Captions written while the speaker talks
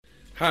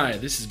Hi,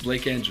 this is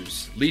Blake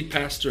Andrews, lead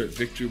pastor at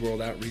Victory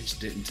World Outreach,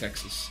 Denton,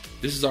 Texas.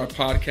 This is our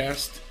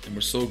podcast, and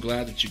we're so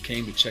glad that you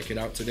came to check it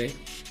out today.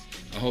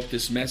 I hope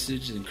this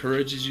message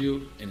encourages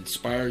you and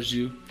inspires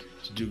you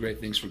to do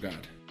great things for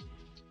God.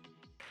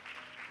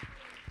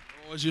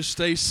 As you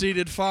stay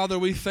seated, Father,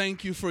 we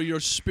thank you for your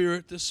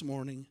spirit this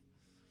morning.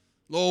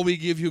 Lord, we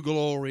give you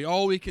glory.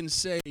 All we can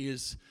say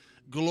is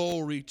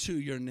glory to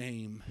your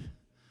name.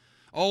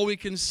 All we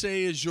can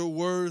say is you're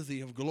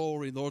worthy of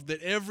glory, Lord,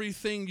 that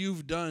everything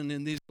you've done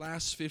in these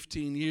last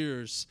 15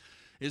 years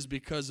is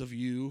because of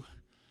you.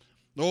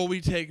 Lord, we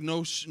take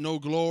no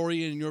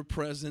glory in your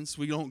presence.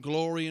 We don't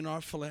glory in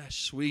our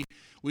flesh.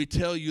 We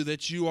tell you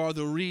that you are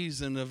the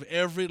reason of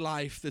every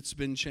life that's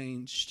been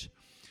changed.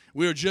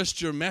 We're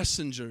just your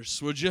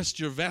messengers. We're just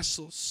your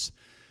vessels.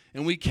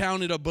 And we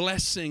count it a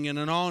blessing and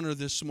an honor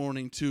this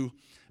morning to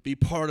be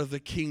part of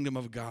the kingdom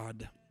of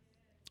God.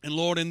 And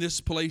Lord, in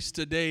this place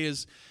today,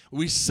 as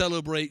we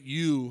celebrate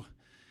you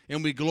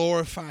and we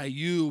glorify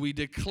you, we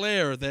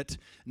declare that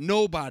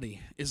nobody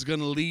is going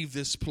to leave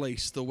this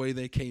place the way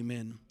they came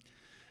in.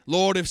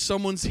 Lord, if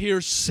someone's here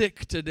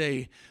sick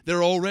today,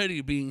 they're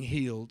already being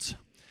healed.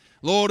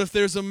 Lord, if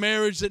there's a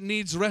marriage that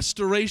needs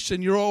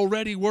restoration, you're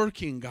already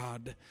working,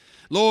 God.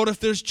 Lord, if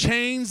there's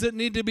chains that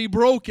need to be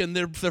broken,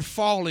 they're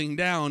falling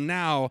down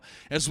now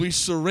as we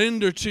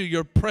surrender to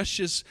your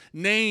precious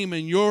name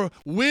and your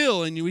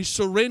will, and we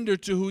surrender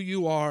to who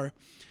you are.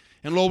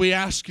 And Lord, we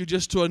ask you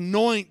just to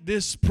anoint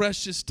this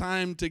precious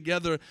time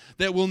together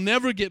that we'll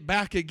never get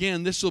back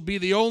again. This will be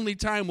the only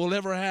time we'll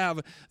ever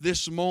have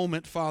this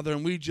moment, Father,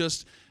 and we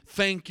just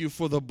thank you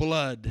for the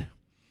blood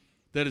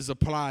that is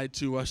applied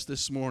to us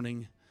this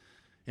morning.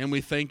 And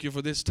we thank you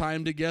for this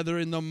time together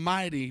in the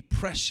mighty,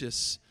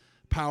 precious,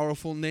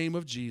 powerful name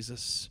of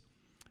Jesus.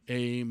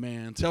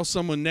 Amen. Tell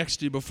someone next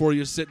to you before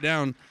you sit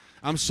down,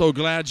 I'm so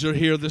glad you're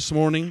here this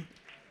morning.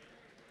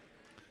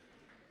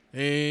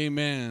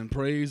 Amen.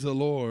 Praise the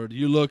Lord.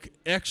 You look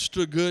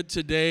extra good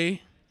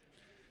today,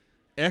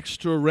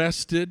 extra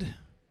rested.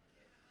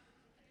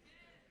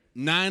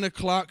 9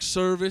 o'clock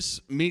service,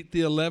 meet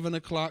the 11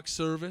 o'clock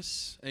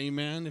service.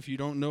 Amen. If you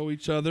don't know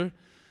each other,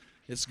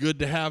 it's good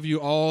to have you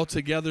all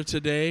together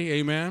today.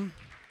 Amen.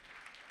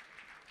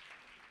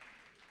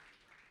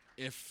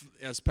 If,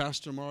 as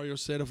Pastor Mario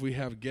said, if we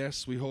have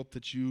guests, we hope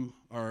that you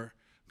are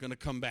going to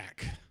come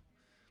back.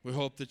 We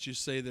hope that you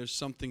say there's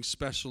something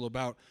special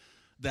about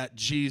that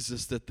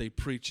Jesus that they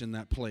preach in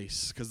that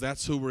place, because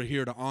that's who we're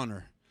here to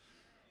honor.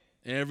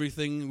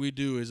 Everything we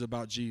do is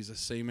about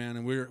Jesus. Amen.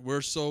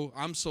 And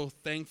I'm so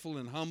thankful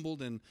and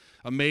humbled and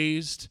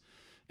amazed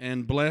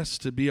and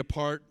blessed to be a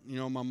part. You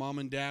know, my mom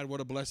and dad,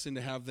 what a blessing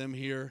to have them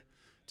here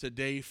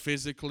today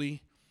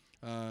physically.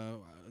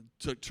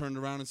 Turned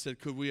around and said,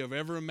 could we have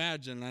ever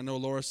imagined, and I know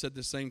Laura said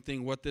the same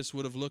thing, what this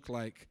would have looked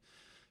like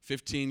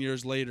 15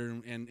 years later.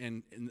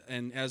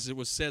 And as it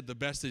was said, the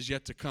best is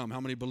yet to come.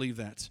 How many believe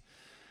that?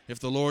 If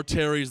the Lord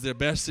tarries, the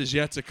best is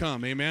yet to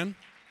come. Amen?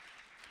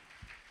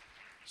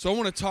 So I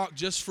want to talk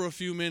just for a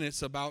few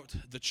minutes about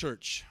the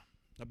church,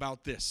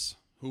 about this,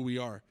 who we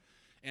are.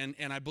 And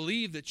I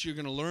believe that you're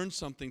going to learn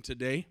something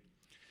today.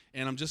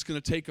 And I'm just going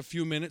to take a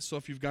few minutes. So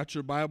if you've got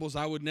your Bibles,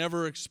 I would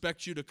never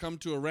expect you to come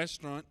to a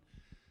restaurant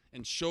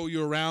and show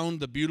you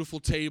around the beautiful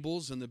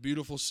tables and the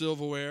beautiful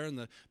silverware and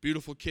the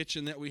beautiful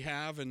kitchen that we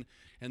have, and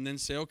then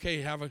say,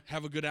 okay, have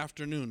a good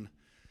afternoon.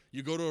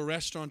 You go to a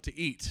restaurant to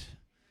eat.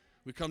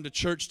 We come to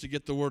church to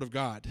get the Word of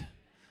God.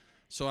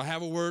 So I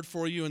have a word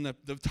for you, and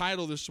the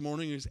title this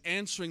morning is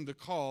Answering the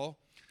Call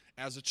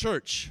as a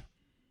Church.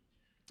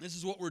 This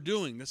is what we're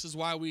doing. This is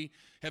why we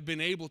have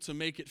been able to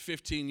make it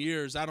 15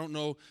 years. I don't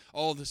know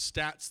all the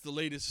stats, the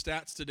latest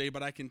stats today,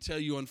 but I can tell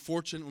you,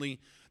 unfortunately,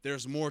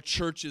 there's more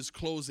churches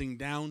closing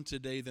down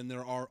today than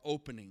there are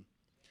opening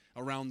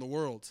around the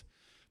world.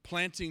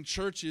 Planting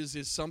churches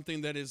is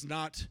something that is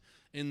not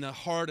in the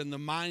heart and the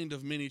mind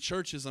of many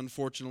churches,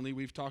 unfortunately.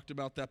 We've talked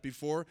about that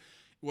before.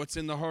 What's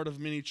in the heart of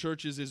many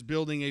churches is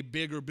building a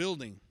bigger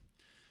building,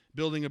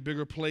 building a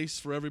bigger place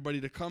for everybody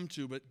to come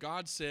to. But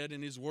God said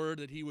in his word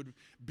that he would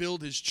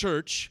build his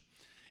church,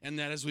 and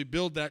that as we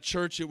build that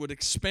church, it would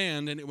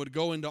expand and it would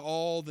go into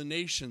all the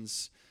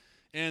nations.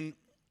 And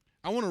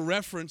I want to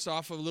reference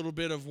off a little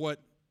bit of what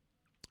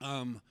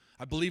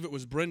I believe it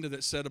was Brenda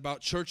that said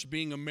about church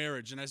being a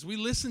marriage. And as we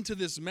listen to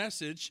this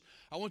message,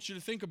 I want you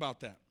to think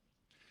about that.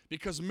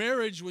 Because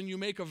marriage, when you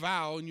make a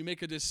vow and you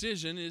make a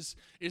decision, is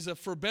a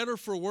for better,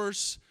 for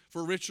worse,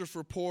 for richer,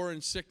 for poor,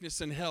 and sickness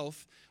and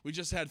health. We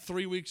just had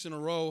 3 weeks in a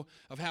row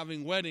of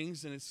having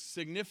weddings, and it's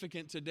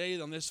significant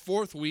today on this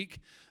fourth week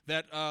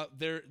that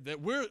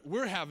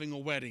we're having a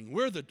wedding.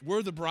 We're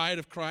the bride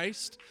of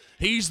Christ.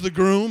 He's the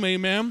groom,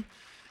 amen.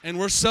 And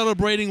we're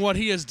celebrating what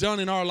he has done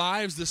in our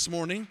lives this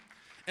morning.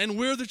 And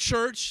we're the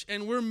church,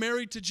 and we're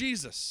married to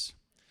Jesus.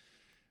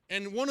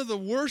 And one of the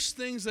worst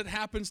things that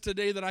happens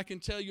today that I can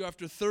tell you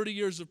after 30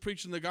 years of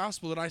preaching the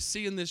gospel that I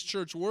see in this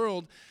church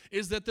world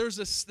is that there's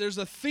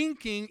a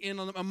thinking in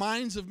the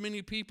minds of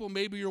many people,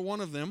 maybe you're one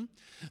of them,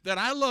 that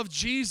I love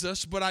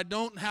Jesus, but I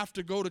don't have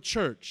to go to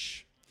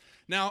church.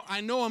 Now,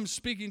 I know I'm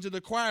speaking to the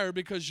choir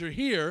because you're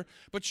here,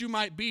 but you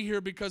might be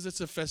here because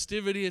it's a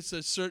festivity, it's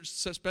a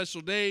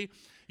special day.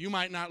 You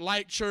might not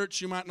like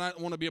church. You might not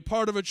want to be a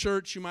part of a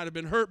church. You might have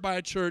been hurt by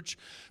a church.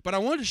 But I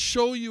want to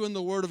show you in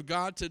the Word of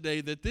God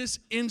today that this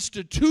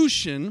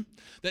institution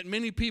that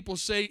many people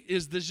say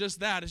is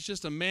just that, it's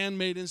just a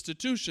man-made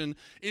institution,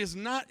 is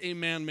not a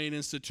man-made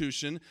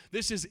institution.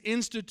 This is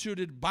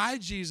instituted by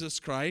Jesus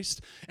Christ,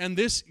 and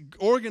this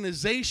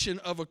organization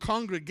of a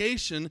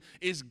congregation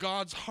is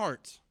God's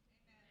heart.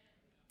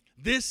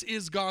 This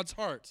is God's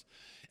heart.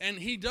 And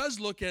he does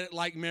look at it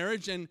like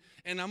marriage, and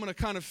I'm going to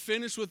kind of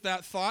finish with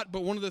that thought,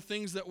 but one of the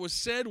things that was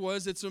said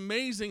was it's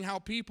amazing how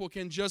people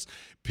can just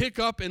pick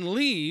up and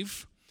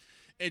leave,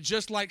 and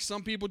just like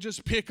some people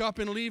just pick up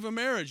and leave a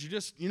marriage.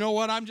 You know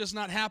what, I'm just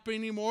not happy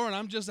anymore, and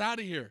I'm just out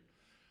of here.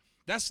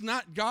 That's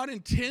not, God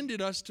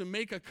intended us to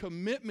make a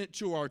commitment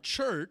to our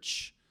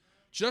church,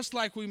 just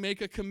like we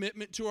make a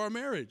commitment to our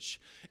marriage.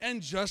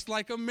 And just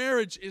like a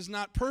marriage is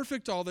not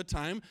perfect all the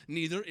time,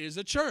 neither is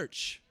a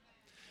church.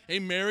 A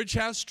marriage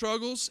has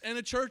struggles, and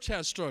a church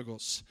has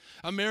struggles.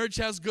 A marriage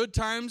has good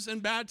times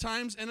and bad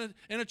times, and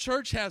a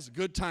church has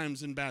good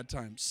times and bad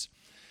times.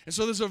 And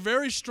so there's a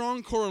very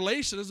strong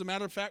correlation. As a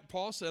matter of fact,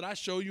 Paul said, I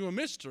show you a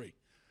mystery.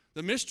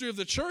 The mystery of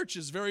the church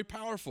is very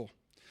powerful.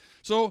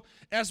 So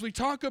as we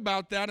talk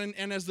about that,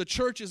 and as the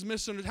church is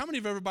misunderstood, how many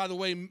of you ever, by the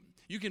way,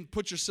 you can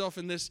put yourself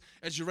in this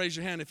as you raise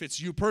your hand if it's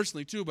you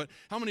personally too, but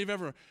how many of you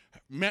ever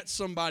met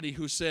somebody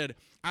who said,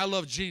 I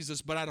love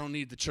Jesus, but I don't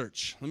need the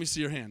church? Let me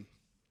see your hand.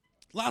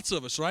 Lots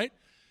of us, right?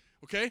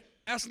 Okay?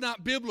 That's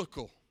not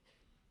biblical.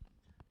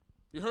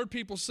 You heard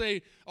people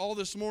say all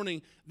this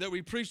morning that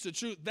we preach the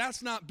truth.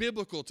 That's not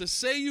biblical. To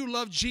say you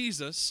love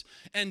Jesus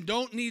and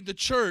don't need the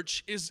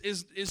church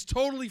is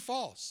totally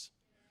false.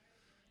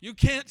 You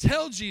can't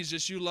tell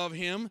Jesus you love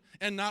him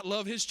and not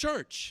love his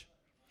church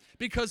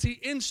because he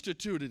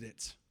instituted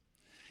it.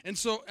 And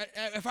so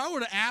if I were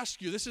to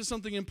ask you, this is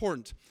something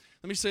important.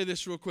 Let me say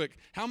this real quick.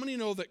 How many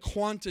know that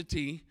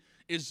quality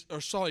is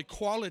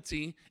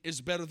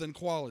better than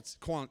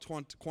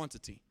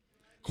quantity.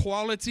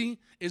 Quality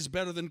is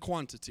better than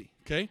quantity,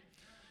 okay?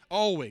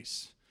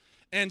 Always.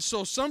 And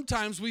so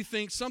sometimes we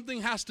think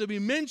something has to be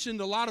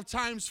mentioned a lot of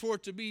times for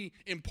it to be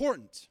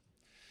important.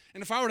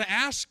 And if I were to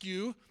ask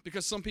you,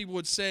 because some people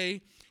would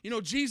say,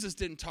 Jesus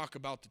didn't talk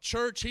about the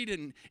church. He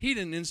didn't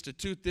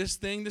institute this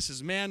thing. This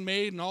is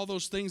man-made and all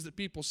those things that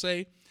people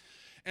say.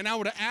 And I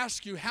were to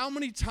ask you, how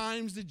many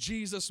times did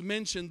Jesus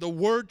mention the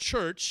word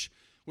church,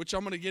 which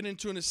I'm going to get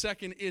into in a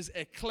second, is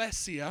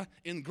ekklesia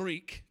in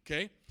Greek,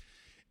 okay?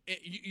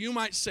 You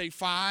might say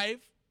 5,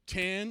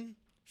 10,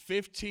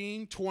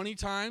 15, 20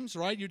 times,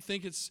 right? You'd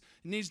think it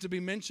needs to be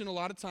mentioned a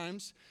lot of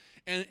times.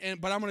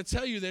 But I'm going to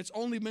tell you that it's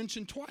only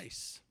mentioned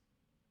twice.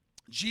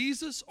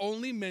 Jesus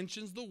only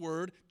mentions the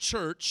word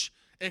church,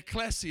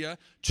 ekklesia,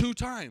 2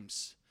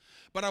 times.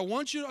 But I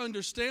want you to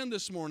understand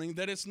this morning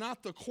that it's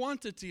not the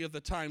quantity of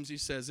the times he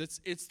says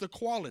it's the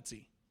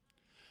quality.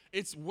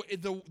 It's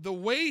the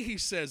way he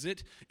says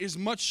it is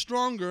much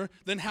stronger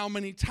than how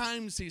many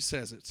times he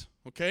says it,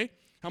 okay?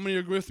 How many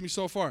agree with me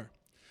so far?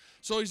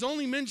 So he's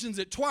only mentions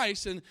it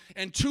twice,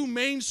 and 2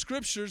 main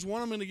scriptures,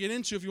 one I'm going to get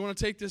into if you want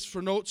to take this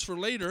for notes for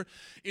later,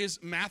 is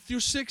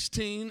Matthew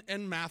 16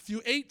 and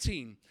Matthew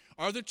 18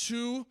 are the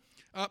 2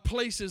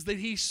 places that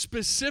he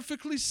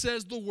specifically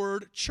says the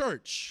word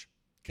church,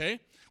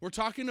 okay? We're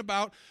talking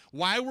about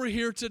why we're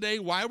here today,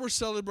 why we're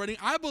celebrating.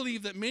 I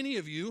believe that many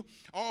of you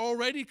are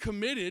already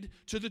committed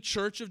to the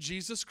Church of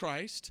Jesus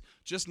Christ,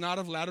 just not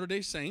of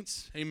Latter-day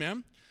Saints.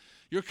 Amen.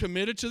 You're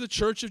committed to the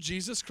Church of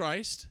Jesus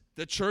Christ,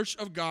 the Church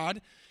of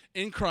God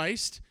in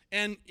Christ.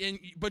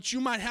 But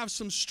you might have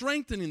some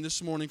strengthening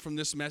this morning from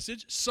this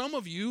message. Some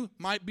of you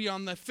might be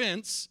on the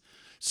fence.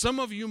 Some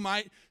of you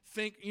might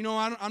think,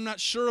 I'm not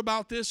sure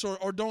about this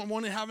or don't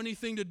want to have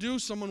anything to do.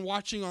 Someone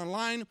watching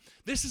online,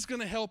 this is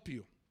going to help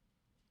you.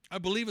 I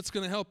believe it's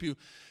going to help you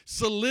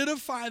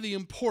solidify the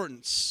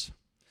importance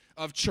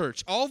of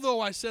church.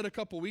 Although I said a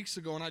couple weeks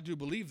ago, and I do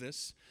believe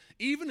this,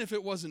 even if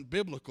it wasn't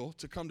biblical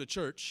to come to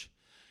church,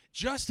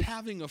 just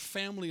having a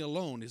family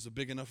alone is a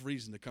big enough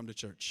reason to come to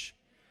church.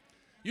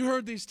 You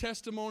heard these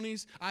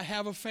testimonies. I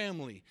have a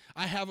family.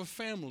 I have a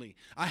family.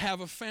 I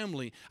have a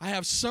family. I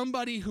have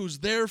somebody who's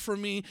there for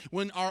me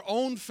when our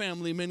own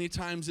family many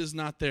times is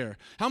not there.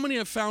 How many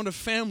have found a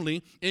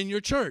family in your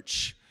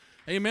church?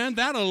 Amen.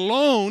 That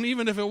alone,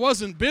 even if it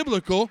wasn't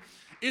biblical,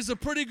 is a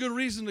pretty good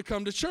reason to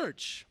come to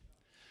church.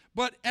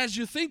 But as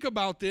you think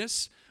about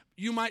this,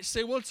 you might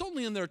say, well, it's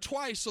only in there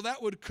twice, so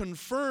that would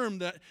confirm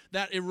that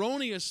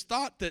erroneous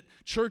thought that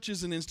church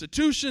is an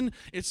institution,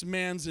 it's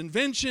man's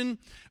invention,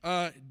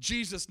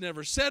 Jesus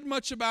never said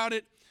much about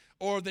it,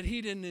 or that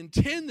he didn't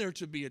intend there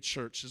to be a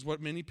church, is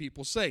what many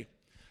people say.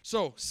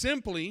 So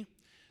simply,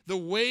 the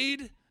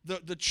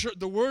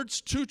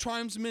words 2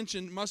 times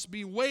mentioned must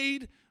be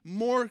weighed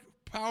more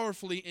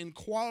powerfully in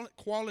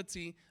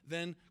quality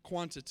than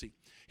quantity.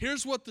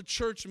 Here's what the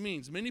church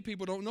means. Many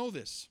people don't know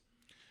this.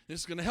 This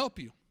is going to help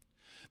you.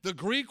 The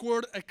Greek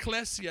word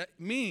ekklesia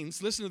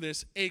means, listen to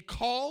this, a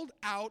called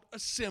out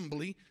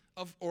assembly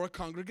or a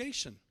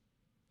congregation.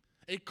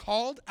 A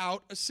called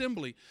out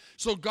assembly.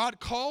 So God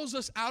calls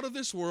us out of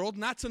this world,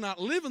 not to not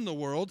live in the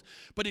world,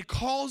 but he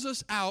calls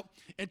us out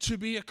and to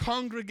be a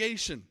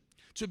congregation,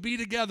 to be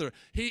together.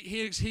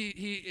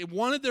 He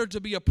wanted there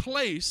to be a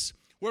place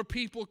where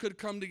people could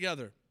come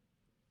together.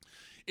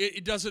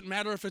 It doesn't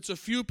matter if it's a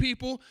few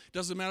people, it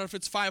doesn't matter if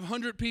it's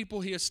 500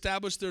 people, he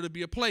established there to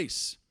be a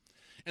place.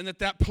 And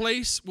that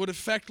place would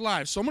affect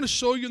lives. So I'm going to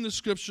show you in the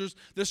scriptures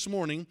this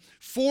morning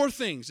 4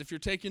 things, if you're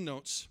taking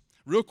notes,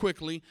 real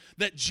quickly,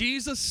 that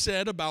Jesus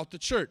said about the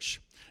church.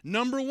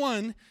 Number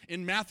 1,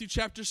 in Matthew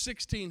chapter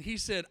 16, he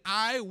said,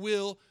 I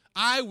will,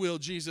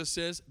 Jesus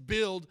says,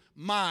 build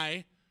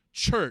my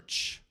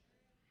church.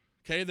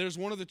 Okay, there's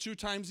one of the 2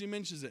 times he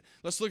mentions it.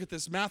 Let's look at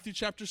this. Matthew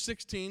chapter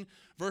 16,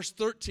 verse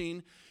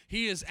 13.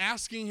 He is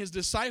asking his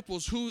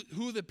disciples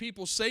who the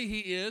people say he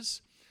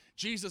is.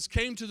 Jesus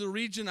came to the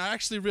region. I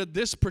actually read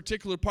this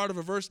particular part of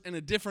a verse in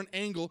a different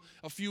angle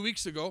a few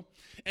weeks ago.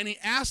 And he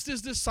asked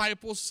his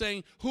disciples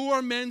saying, who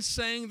are men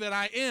saying that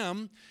I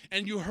am?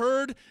 And you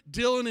heard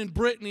Dylan and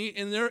Brittany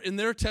in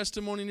their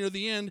testimony near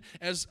the end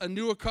as a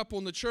newer couple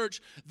in the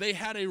church. They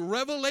had a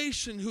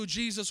revelation who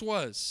Jesus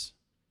was.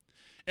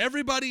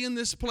 Everybody in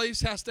this place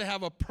has to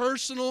have a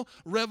personal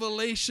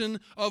revelation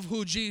of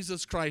who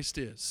Jesus Christ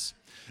is.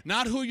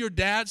 Not who your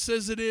dad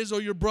says it is,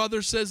 or your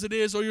brother says it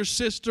is, or your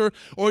sister,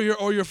 or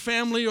your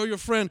family, or your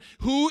friend.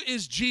 Who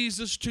is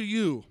Jesus to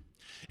you?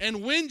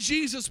 And when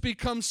Jesus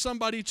becomes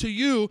somebody to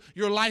you,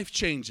 your life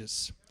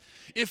changes.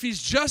 If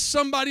he's just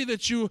somebody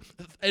that you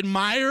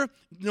admire,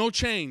 no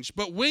change.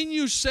 But when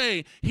you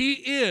say he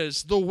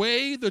is the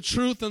way, the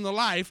truth, and the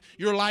life,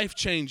 your life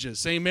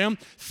changes. Amen?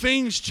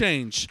 Things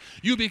change.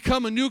 You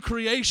become a new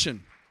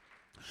creation.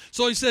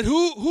 So he said,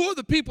 who are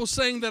the people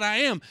saying that I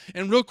am?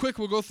 And real quick,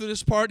 we'll go through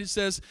this part. He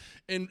says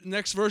in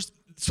next verse,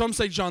 some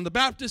say John the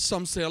Baptist,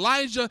 some say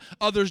Elijah,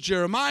 others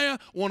Jeremiah,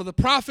 one of the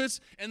prophets.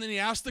 And then he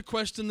asked the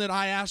question that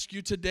I ask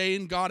you today,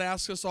 and God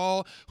asks us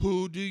all,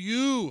 who do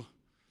you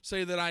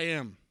say that I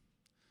am?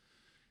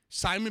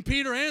 Simon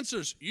Peter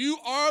answers, you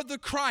are the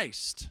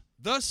Christ,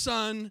 the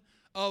Son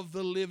of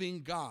the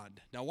living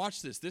God. Now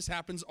watch this. This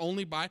happens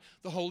only by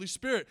the Holy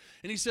Spirit.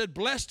 And he said,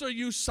 blessed are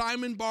you,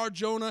 Simon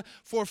Bar-Jonah,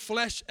 for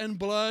flesh and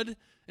blood.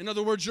 In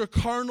other words, your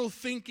carnal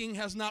thinking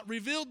has not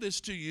revealed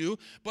this to you,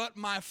 but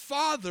my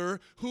Father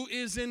who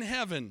is in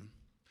heaven.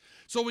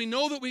 So we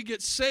know that we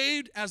get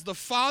saved as the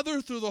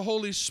Father through the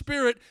Holy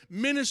Spirit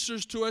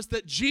ministers to us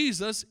that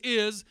Jesus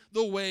is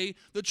the way,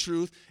 the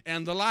truth,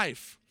 and the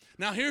life.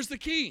 Now here's the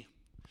key.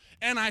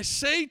 And I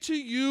say to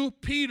you,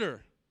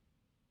 Peter,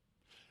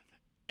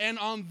 and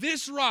on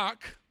this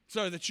rock,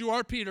 that you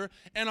are Peter,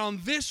 and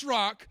on this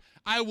rock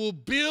I will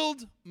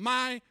build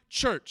my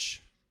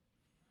church.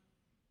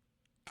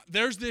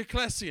 There's the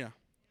ecclesia.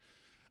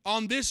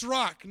 On this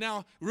rock.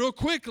 Now, real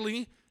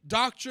quickly,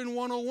 Doctrine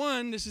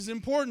 101, this is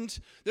important.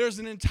 There's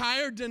an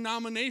entire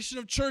denomination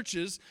of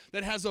churches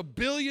that has 1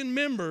 billion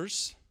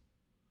members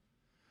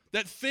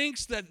that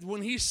thinks that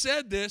when he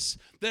said this,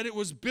 that it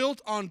was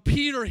built on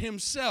Peter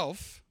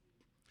himself.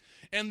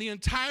 And the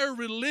entire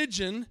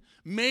religion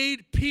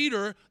made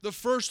Peter the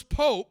first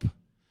pope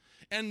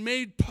and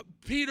made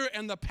Peter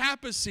and the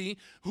papacy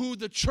who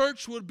the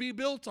church would be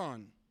built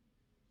on.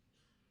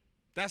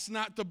 That's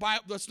not the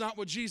Bible. That's not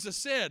what Jesus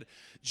said.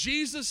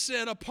 Jesus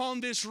said upon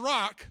this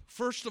rock,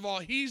 first of all,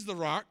 he's the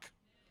rock,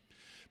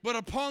 but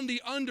upon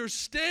the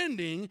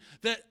understanding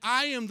that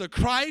I am the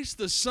Christ,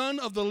 the Son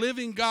of the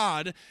living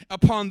God,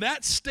 upon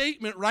that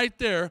statement right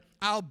there,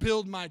 I'll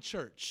build my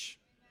church.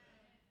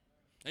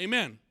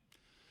 Amen.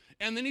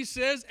 And then he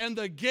says, and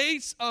the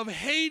gates of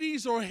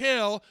Hades or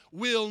hell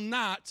will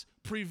not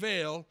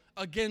prevail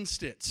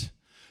against it.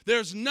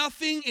 There's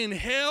nothing in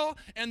hell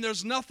and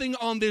there's nothing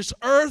on this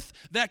earth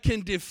that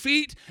can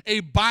defeat a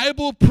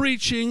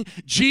Bible-preaching,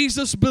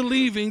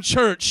 Jesus-believing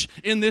church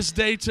in this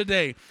day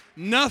today.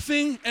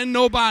 Nothing and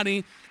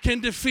nobody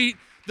can defeat.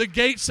 The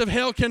gates of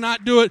hell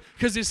cannot do it,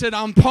 because he said,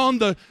 upon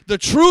the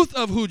truth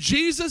of who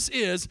Jesus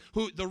is,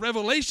 who the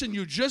revelation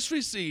you just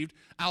received,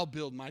 I'll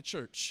build my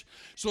church.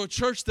 So a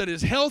church that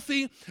is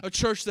healthy, a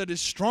church that is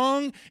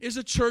strong, is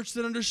a church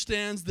that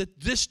understands that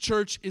this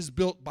church is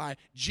built by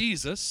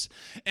Jesus,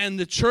 and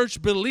the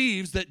church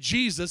believes that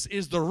Jesus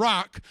is the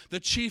rock, the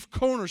chief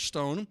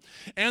cornerstone,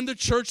 and the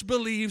church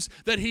believes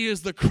that he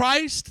is the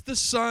Christ, the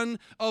Son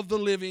of the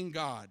living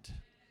God.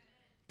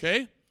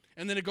 Okay?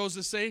 And then it goes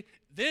to say,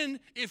 then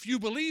if you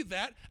believe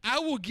that, I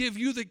will give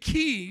you the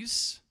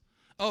keys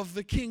of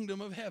the kingdom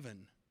of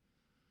heaven.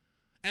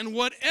 And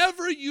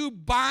whatever you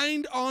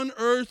bind on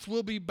earth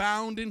will be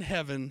bound in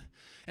heaven,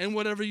 and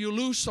whatever you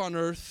loose on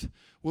earth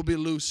will be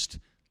loosed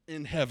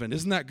in heaven.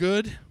 Isn't that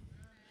good?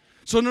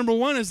 So number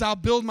 1 is I'll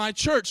build my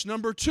church.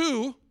 Number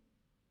 2,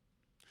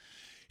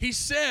 he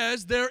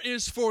says there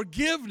is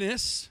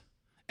forgiveness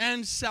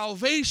and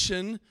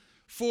salvation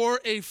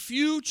for a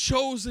few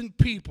chosen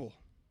people.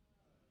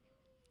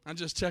 I'm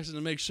just checking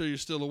to make sure you're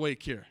still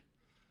awake here.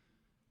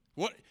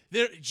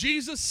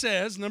 Jesus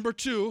says, number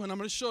 2, and I'm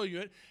going to show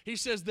you it. He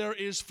says there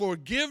is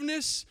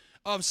forgiveness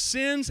of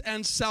sins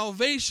and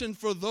salvation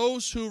for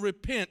those who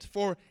repent,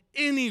 for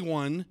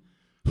anyone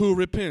who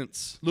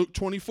repents. Luke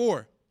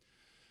 24.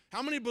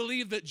 How many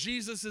believe that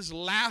Jesus'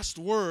 last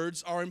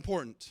words are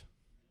important?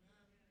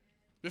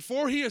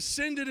 Before he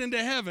ascended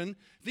into heaven,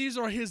 these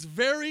are his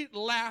very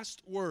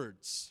last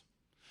words.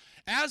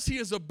 As he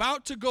is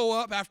about to go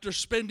up after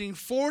spending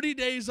 40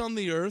 days on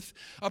the earth,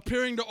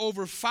 appearing to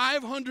over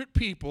 500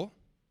 people,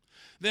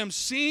 them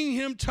seeing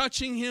him,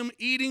 touching him,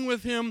 eating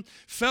with him,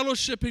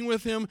 fellowshipping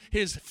with him,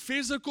 his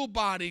physical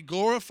body,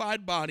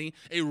 glorified body,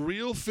 a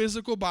real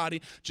physical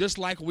body, just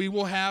like we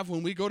will have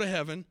when we go to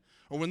heaven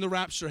or when the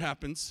rapture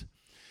happens.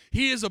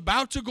 He is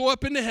about to go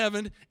up into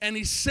heaven, and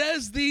he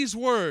says these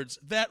words,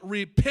 that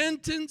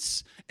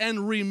repentance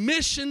and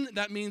remission,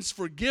 that means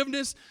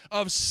forgiveness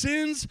of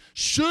sins,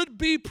 should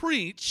be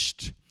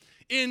preached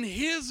in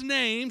his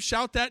name.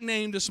 Shout that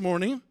name this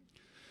morning.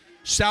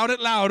 Shout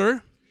it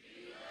louder.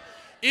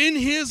 In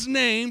his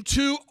name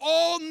to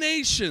all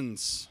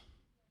nations.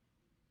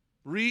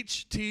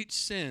 Reach, teach,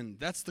 send.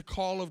 That's the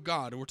call of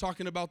God. And we're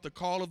talking about the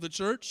call of the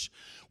church.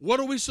 What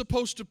are we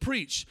supposed to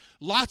preach?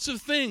 Lots of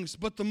things,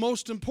 but the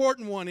most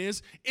important one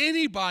is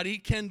anybody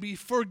can be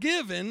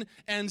forgiven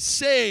and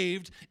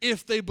saved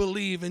if they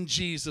believe in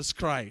Jesus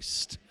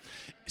Christ.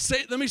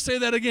 Let me say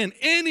that again.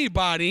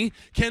 Anybody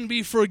can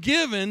be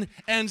forgiven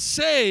and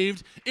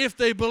saved if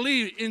they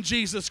believe in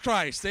Jesus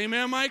Christ.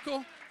 Amen,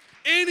 Michael?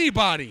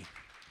 Anybody.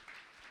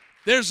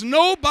 There's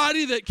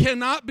nobody that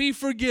cannot be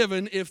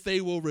forgiven if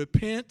they will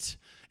repent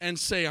and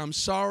say, I'm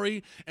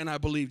sorry, and I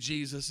believe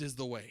Jesus is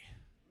the way.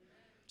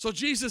 So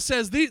Jesus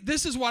says,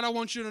 this is what I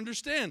want you to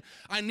understand.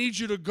 I need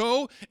you to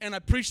go and I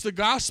preach the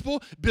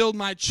gospel, build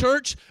my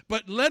church,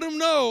 but let them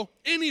know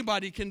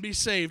anybody can be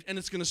saved. And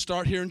it's going to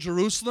start here in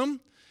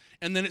Jerusalem.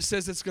 And then it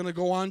says it's going to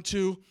go on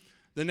to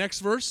the next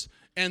verse.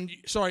 And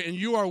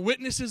you are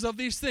witnesses of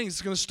these things.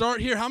 It's going to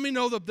start here. How many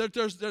know that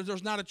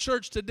there's not a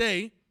church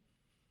today?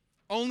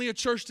 Only a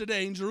church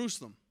today in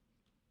Jerusalem.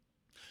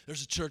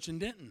 There's a church in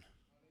Denton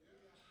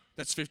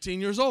that's 15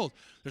 years old.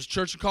 There's a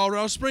church in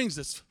Colorado Springs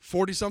that's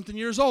 40-something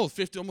years old,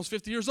 almost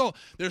 50 years old.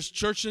 There's a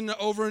church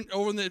over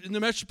in the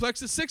Metroplex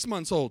that's 6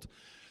 months old.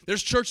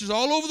 There's churches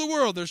all over the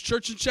world. There's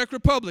church in Czech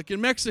Republic,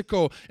 in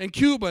Mexico, and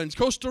Cuba, and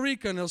Costa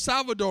Rica, and El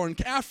Salvador, and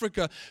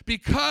Africa,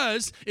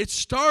 because it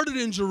started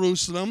in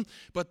Jerusalem,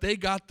 but they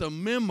got the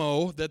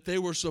memo that they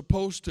were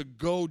supposed to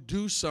go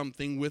do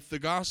something with the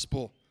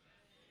gospel.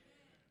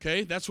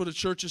 Okay, that's what a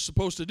church is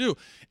supposed to do.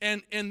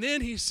 And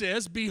then he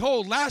says,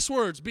 behold, last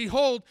words,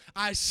 behold,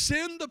 I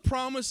send the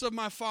promise of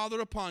my Father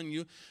upon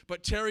you,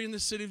 but tarry in the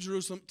city of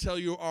Jerusalem till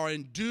you are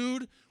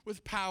endued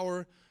with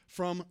power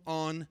from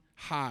on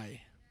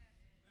high.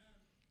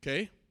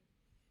 Okay,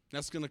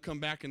 that's going to come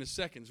back in a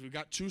second. So we've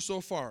got two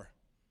so far.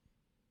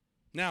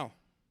 Now,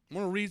 I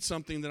want to read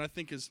something that I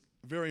think is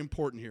very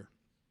important here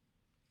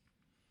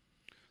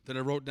that I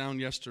wrote down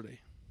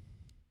yesterday.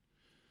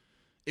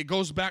 It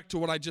goes back to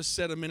what I just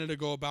said a minute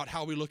ago about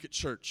how we look at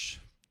church.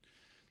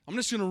 I'm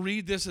just going to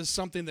read this as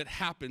something that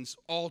happens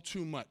all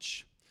too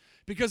much,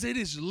 because it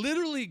is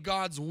literally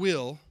God's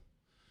will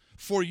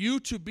for you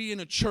to be in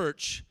a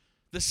church,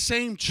 the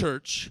same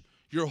church,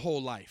 your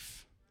whole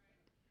life.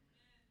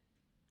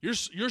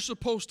 You're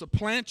supposed to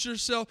plant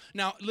yourself.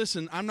 Now,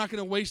 listen, I'm not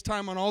going to waste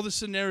time on all the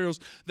scenarios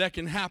that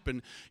can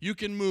happen. You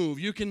can move.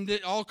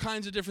 All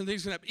kinds of different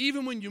things can happen.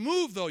 Even when you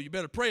move, though, you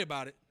better pray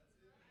about it.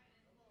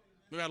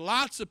 We've got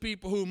lots of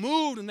people who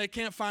moved and they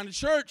can't find a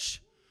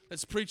church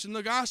that's preaching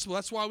the gospel.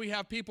 That's why we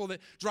have people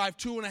that drive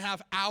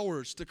 2.5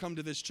 hours to come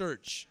to this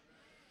church.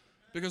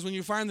 Because when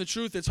you find the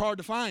truth, it's hard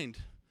to find.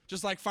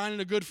 Just like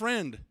finding a good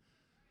friend.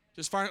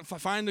 Just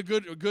find a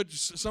good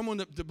someone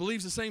that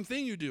believes the same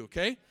thing you do,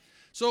 okay?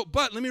 So,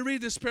 but let me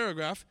read this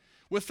paragraph.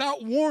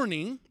 Without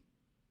warning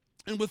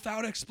and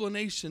without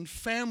explanation,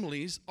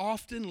 families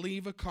often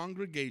leave a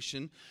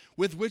congregation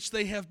with which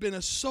they have been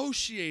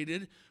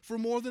associated for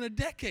more than a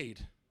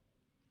decade.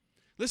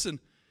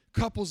 Listen,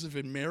 couples have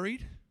been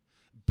married,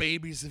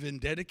 babies have been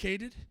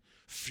dedicated,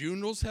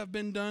 funerals have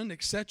been done,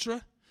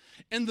 etc.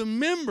 And the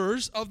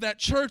members of that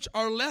church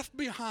are left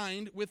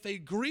behind with a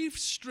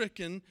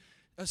grief-stricken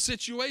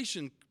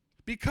situation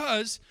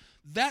because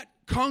that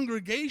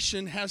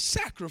congregation has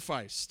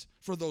sacrificed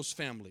for those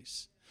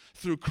families.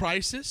 Through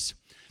crisis,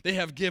 they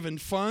have given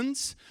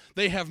funds,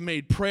 they have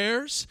made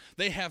prayers,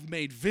 they have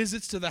made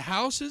visits to the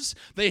houses,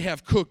 they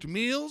have cooked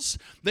meals,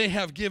 they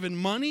have given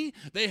money,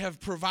 they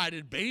have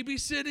provided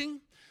babysitting,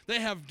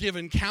 they have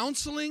given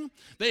counseling,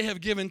 they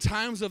have given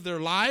times of their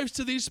lives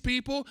to these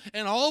people,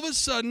 and all of a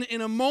sudden,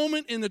 in a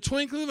moment, in the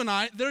twinkling of an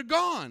eye, they're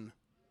gone.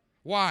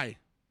 Why?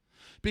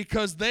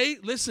 Because they,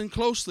 listen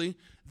closely,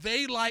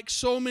 they, like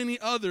so many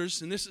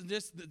others, and this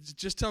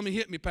just tell me,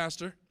 hit me,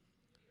 Pastor.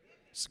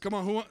 Come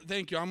on,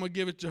 thank you. I'm going to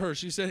give it to her.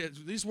 She said, at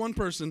least one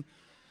person.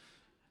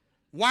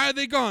 Why are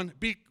they gone?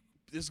 This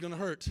is going to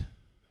hurt.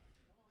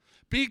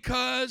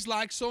 Because,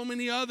 like so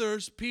many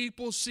others,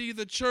 people see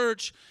the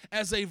church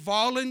as a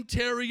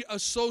voluntary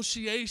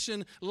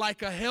association,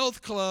 like a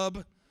health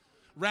club,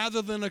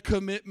 rather than a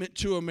commitment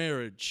to a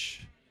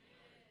marriage.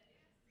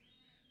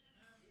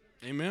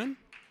 Amen?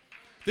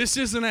 This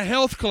isn't a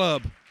health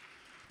club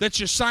that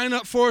you sign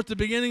up for at the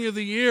beginning of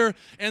the year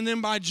and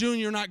then by June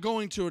you're not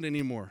going to it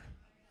anymore.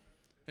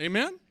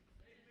 Amen?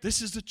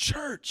 This is the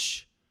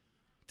church.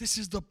 This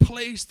is the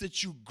place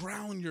that you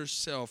ground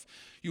yourself.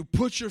 You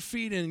put your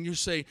feet in and you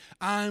say,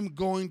 I'm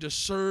going to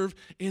serve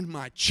in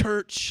my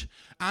church.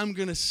 I'm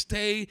going to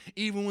stay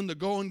even when the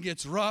going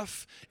gets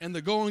rough. And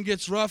the going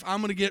gets rough,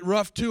 I'm going to get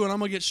rough too. And I'm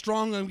going to get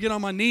strong. I'm going to get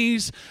on my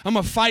knees. I'm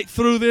going to fight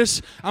through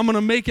this. I'm going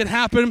to make it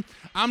happen.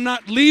 I'm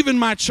not leaving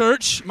my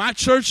church. My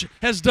church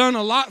has done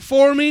a lot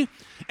for me.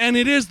 And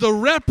it is the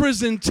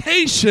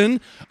representation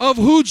of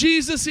who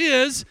Jesus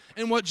is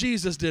and what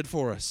Jesus did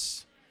for us.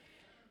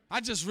 I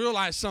just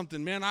realized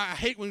something, man. I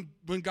hate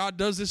when God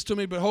does this to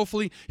me, but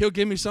hopefully he'll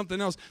give me something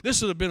else.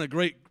 This would have been a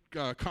great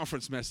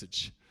conference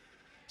message.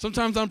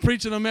 Sometimes I'm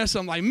preaching a mess.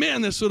 I'm like,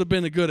 man, this would have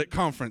been a good at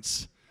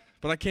conference.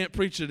 But I can't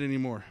preach it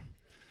anymore.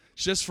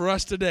 It's just for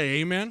us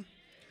today, amen?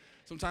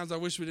 Sometimes I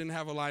wish we didn't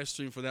have a live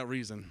stream for that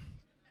reason.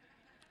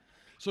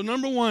 So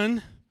number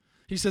one,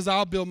 he says,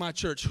 I'll build my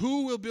church.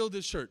 Who will build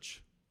this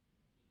church?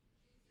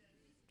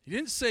 He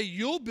didn't say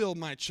you'll build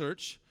my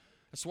church.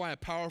 That's why a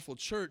powerful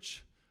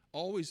church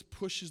always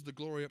pushes the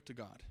glory up to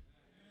God.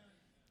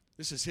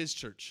 This is his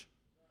church.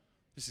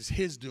 This is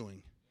his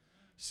doing.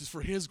 This is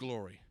for his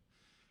glory.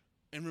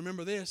 And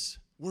remember this,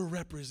 we're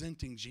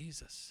representing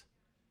Jesus.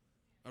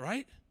 All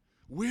right?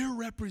 We're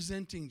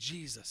representing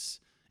Jesus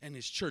and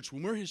his church.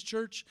 When we're his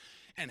church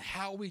and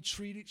how we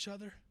treat each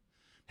other,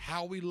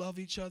 how we love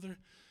each other,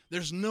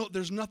 there's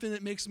nothing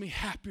that makes me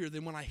happier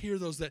than when I hear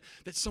those that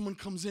someone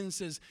comes in and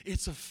says,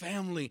 it's a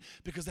family,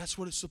 because that's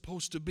what it's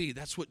supposed to be.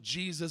 That's what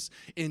Jesus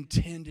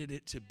intended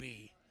it to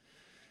be.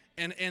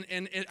 And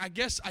I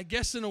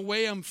guess in a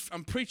way I'm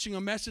preaching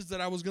a message that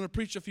I was going to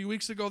preach a few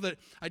weeks ago that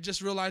I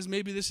just realized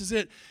maybe this is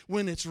it.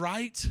 When it's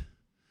right,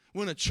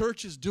 when a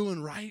church is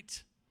doing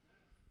right,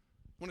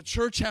 when a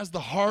church has the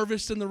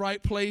harvest in the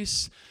right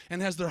place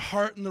and has their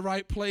heart in the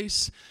right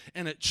place,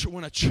 and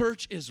when a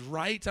church is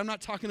right, I'm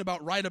not talking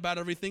about right about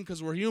everything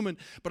because we're human,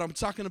 but I'm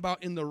talking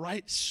about in the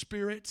right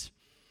spirit,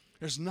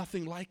 there's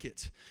nothing like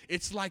it.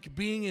 It's like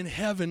being in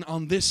heaven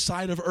on this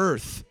side of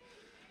earth.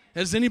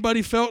 Has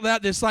anybody felt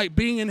that? It's like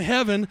being in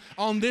heaven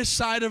on this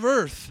side of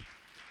earth.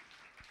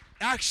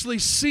 Actually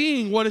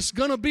seeing what it's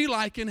going to be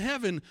like in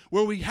heaven,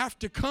 where we have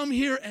to come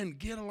here and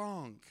get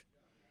along.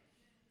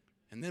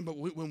 And then, but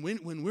when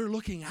we're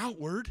looking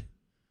outward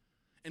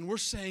and we're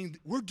saying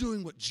we're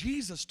doing what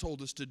Jesus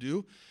told us to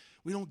do,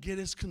 we don't get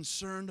as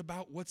concerned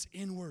about what's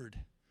inward.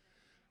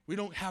 We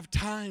don't have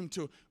time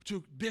to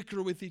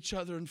bicker with each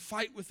other and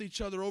fight with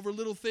each other over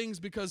little things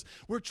because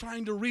we're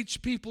trying to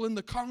reach people in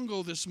the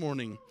Congo this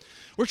morning.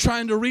 We're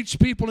trying to reach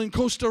people in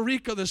Costa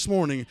Rica this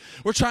morning.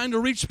 We're trying to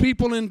reach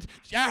people in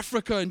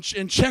Africa and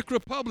Czech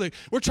Republic.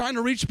 We're trying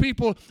to reach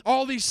people,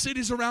 all these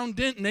cities around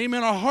Denton.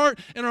 Amen. Our heart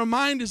and our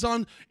mind is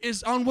on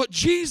what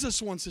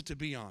Jesus wants it to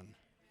be on.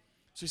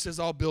 So he says,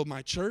 I'll build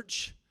my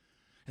church.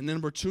 And then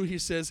number two, he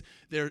says,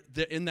 they're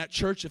in that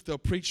church, if they'll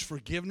preach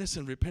forgiveness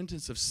and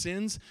repentance of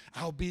sins,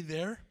 I'll be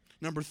there.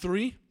 Number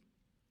three,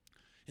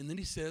 and then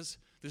he says,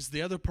 this is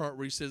the other part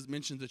where he says,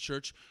 mentions the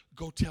church,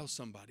 go tell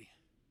somebody.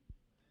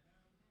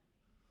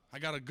 I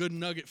got a good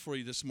nugget for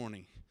you this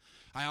morning.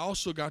 I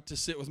also got to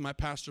sit with my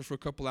pastor for a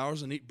couple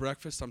hours and eat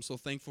breakfast. I'm so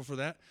thankful for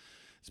that.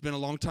 It's been a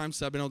long time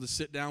since I've been able to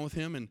sit down with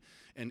him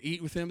and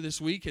eat with him this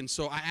week. And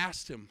so I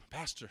asked him,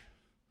 Pastor,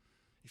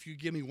 if you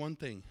give me one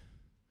thing,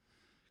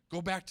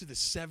 go back to the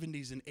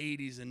 70s and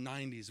 80s and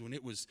 90s when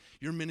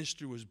your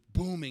ministry was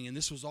booming and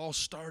this was all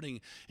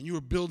starting and you were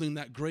building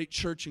that great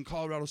church in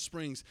Colorado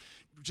Springs.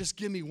 Just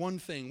give me one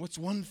thing. What's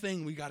one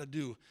thing we got to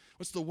do?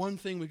 What's the one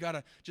thing we got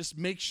to just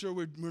make sure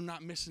we're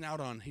not missing out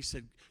on? He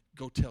said,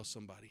 go tell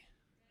somebody.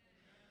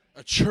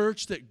 A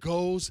church that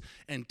goes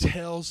and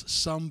tells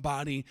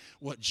somebody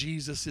what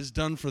Jesus has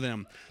done for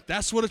them.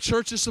 That's what a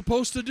church is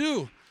supposed to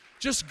do.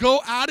 Just go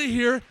out of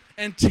here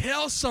and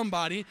tell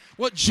somebody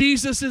what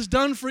Jesus has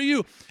done for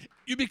you.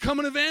 You become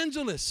an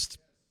evangelist.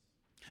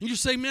 And you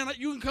say, man,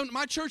 you can come.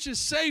 My church is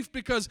safe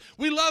because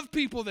we love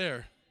people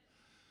there.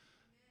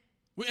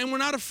 And we're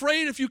not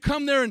afraid if you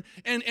come there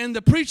and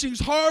the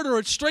preaching's hard or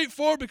it's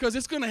straightforward because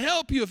it's going to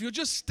help you. If you'll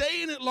just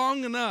stay in it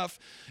long enough,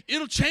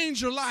 it'll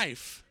change your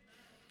life.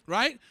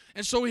 Right?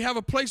 And so we have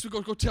a place we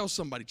go tell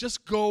somebody.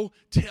 Just go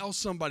tell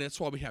somebody. That's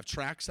why we have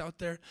tracts out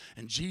there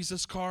and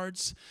Jesus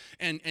cards.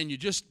 And you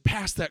just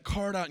pass that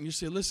card out and you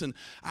say, listen,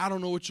 I don't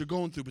know what you're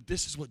going through, but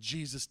this is what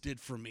Jesus did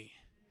for me.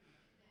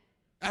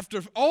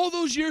 After all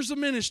those years of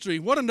ministry,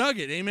 what a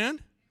nugget,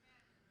 amen?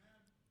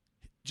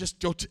 Just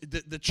go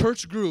the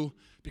church grew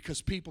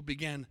because people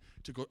began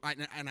to go,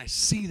 and I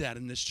see that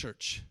in this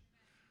church.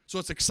 So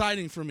it's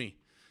exciting for me.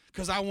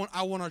 Because I want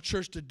our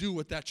church to do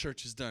what that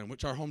church has done,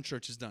 which our home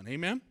church has done.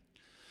 Amen?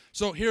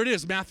 So here it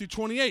is, Matthew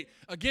 28.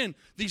 Again,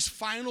 these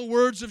final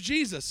words of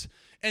Jesus.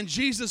 And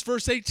Jesus,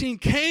 verse 18,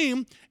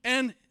 came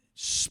and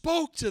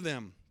spoke to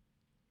them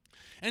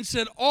and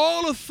said,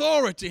 all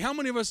authority. How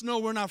many of us know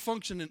we're not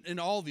functioning in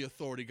all the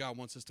authority God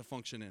wants us to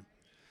function in?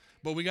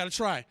 But we got to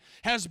try.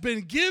 Has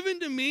been given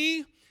to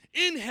me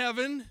in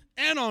heaven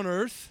and on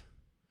earth,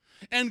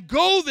 and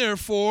go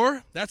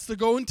therefore, that's the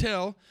go and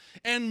tell,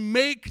 and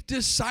make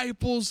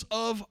disciples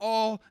of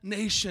all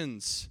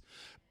nations,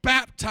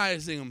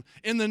 baptizing them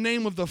in the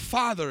name of the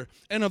Father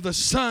and of the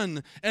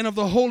Son and of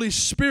the Holy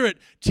Spirit,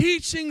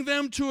 teaching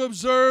them to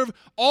observe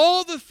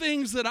all the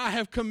things that I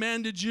have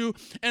commanded you,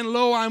 and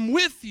lo, I'm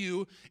with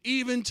you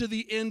even to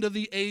the end of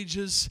the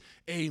ages.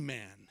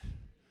 Amen.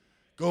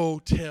 Go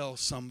tell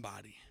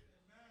somebody.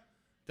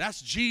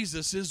 That's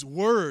Jesus'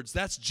 words.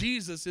 That's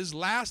Jesus'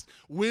 last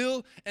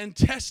will and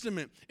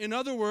testament. In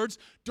other words,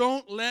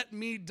 don't let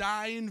me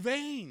die in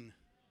vain.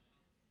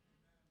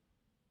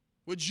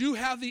 Would you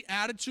have the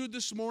attitude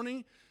this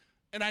morning,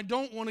 and I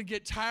don't want to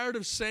get tired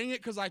of saying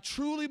it because I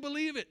truly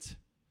believe it.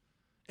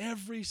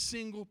 Every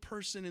single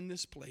person in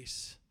this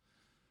place,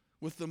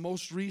 with the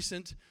most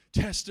recent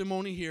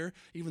testimony here,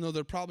 even though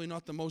they're probably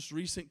not the most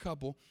recent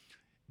couple,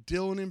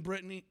 Dylan and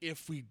Brittany,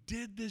 if we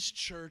did this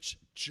church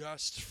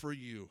just for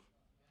you,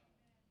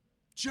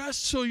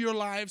 just so your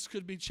lives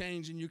could be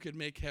changed and you could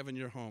make heaven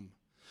your home.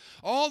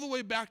 All the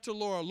way back to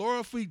Laura. Laura,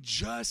 if we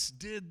just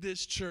did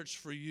this church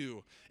for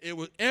you, it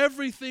was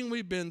everything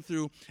we've been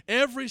through,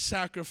 every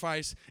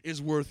sacrifice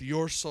is worth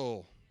your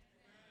soul.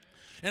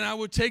 And I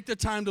would take the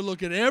time to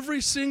look at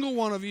every single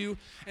one of you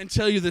and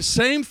tell you the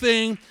same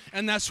thing,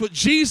 and that's what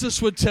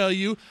Jesus would tell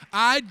you.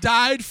 I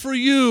died for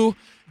you.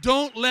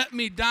 Don't let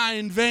me die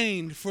in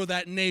vain for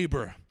that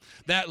neighbor,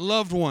 that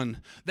loved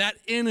one, that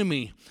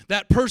enemy,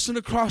 that person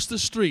across the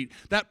street,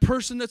 that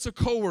person that's a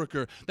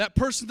coworker, that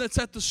person that's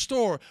at the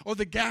store or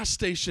the gas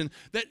station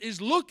that is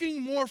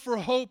looking more for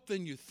hope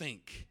than you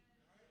think.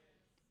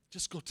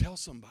 Just go tell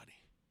somebody.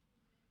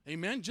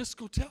 Amen? Just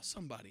go tell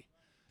somebody.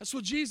 That's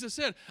what Jesus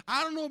said.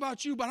 I don't know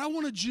about you, but I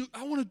want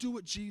to do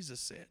what Jesus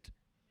said.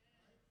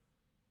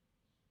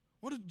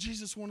 What did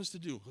Jesus want us to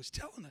do? He's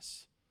telling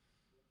us.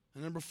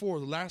 And number 4,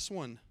 the last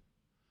one.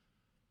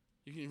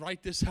 You can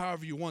write this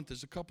however you want.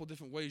 There's a couple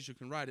different ways you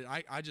can write it.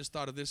 I just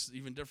thought of this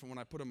even different when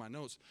I put in my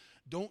notes.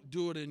 Don't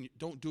do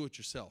it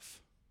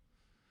yourself.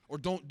 Or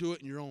don't do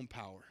it in your own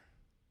power.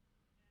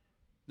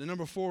 The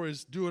number 4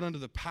 is do it under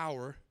the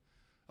power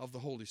of the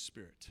Holy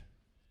Spirit.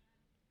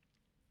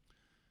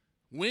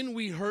 When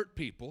we hurt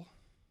people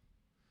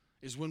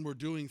is when we're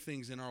doing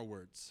things in our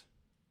words.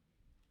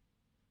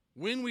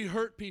 When we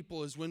hurt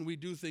people is when we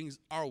do things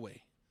our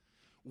way.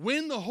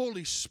 When the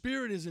Holy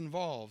Spirit is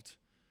involved,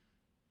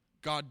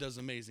 God does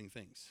amazing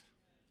things.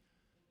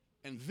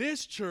 And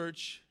this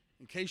church,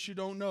 in case you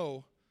don't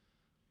know,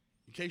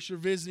 in case you're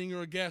visiting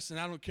or a guest, and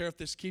I don't care if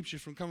this keeps you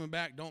from coming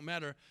back, don't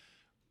matter,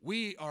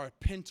 we are a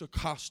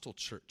Pentecostal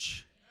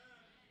church.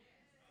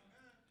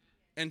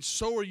 And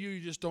so are you,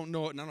 you just don't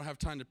know it, and I don't have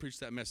time to preach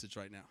that message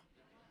right now.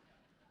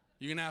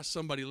 You can ask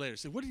somebody later.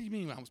 Say, what do you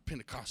mean I was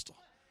Pentecostal?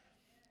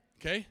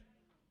 Okay?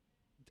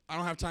 I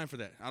don't have time for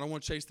that. I don't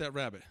want to chase that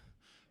rabbit.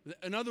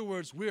 In other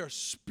words, we are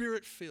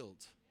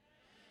Spirit-filled.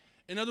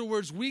 In other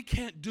words, we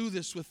can't do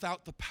this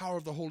without the power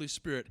of the Holy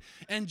Spirit.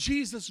 And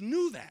Jesus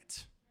knew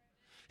that.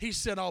 He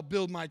said, I'll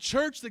build my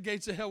church. The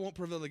gates of hell won't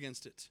prevail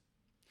against it.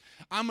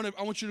 I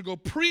want you to go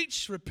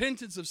preach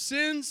repentance of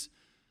sins,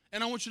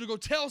 and I want you to go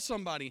tell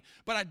somebody.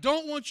 But I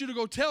don't want you to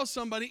go tell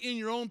somebody in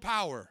your own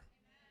power.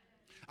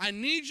 I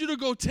need you to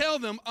go tell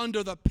them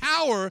under the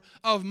power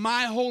of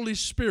my Holy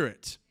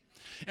Spirit.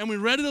 And we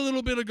read it a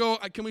little bit ago.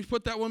 Can we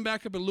put that one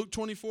back up in Luke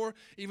 24,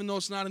 even though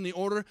it's not in the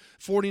order?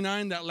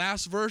 49, that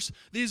last verse.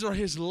 These are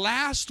his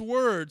last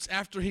words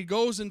after he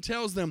goes and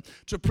tells them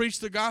to preach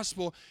the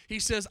gospel. He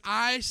says,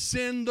 I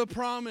send the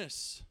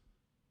promise.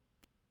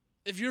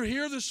 If you're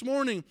here this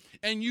morning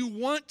and you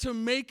want to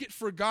make it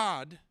for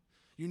God,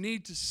 you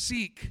need to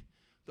seek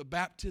the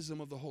baptism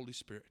of the Holy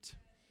Spirit.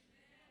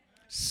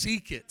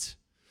 Seek it.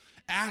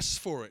 Ask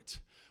for it.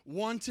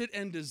 Want it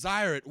and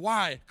desire it.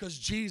 Why? Because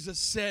Jesus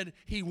said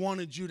he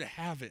wanted you to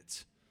have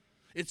it.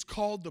 It's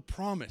called the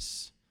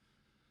promise.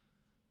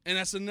 And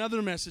that's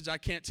another message I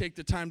can't take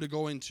the time to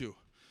go into.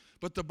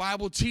 But the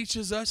Bible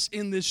teaches us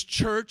in this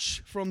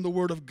church from the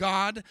Word of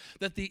God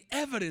that the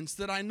evidence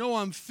that I know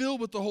I'm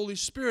filled with the Holy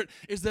Spirit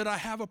is that I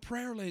have a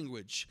prayer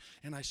language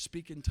and I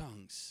speak in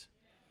tongues.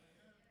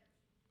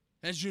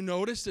 As you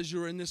noticed, as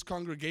you're in this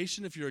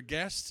congregation, if you're a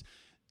guest,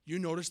 you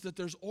notice that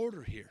there's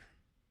order here.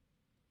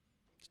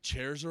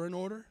 Chairs are in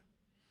order.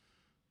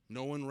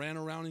 No one ran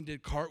around and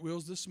did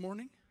cartwheels this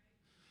morning.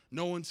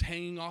 No one's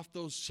hanging off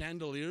those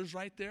chandeliers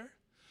right there.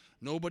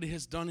 Nobody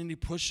has done any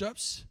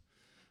push-ups.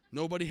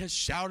 Nobody has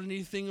shouted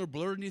anything or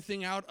blurred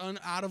anything out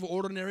of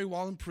ordinary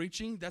while I'm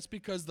preaching. That's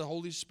because the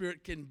Holy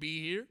Spirit can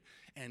be here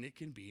and it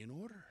can be in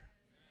order.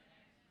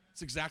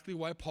 That's exactly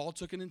why Paul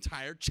took an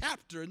entire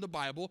chapter in the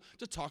Bible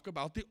to talk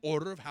about the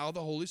order of how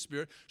the Holy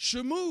Spirit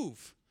should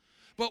move.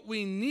 But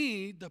we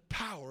need the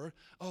power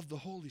of the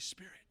Holy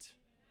Spirit.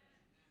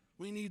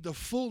 We need the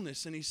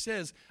fullness. And he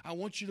says, I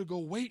want you to go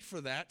wait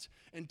for that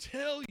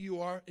until you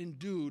are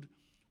endued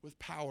with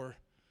power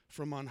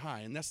from on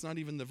high. And that's not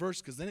even the verse,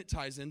 because then it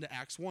ties into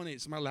Acts 1:8.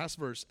 It's my last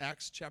verse,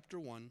 Acts chapter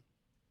 1,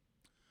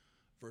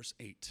 verse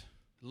 8.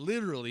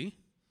 Literally,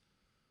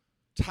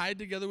 tied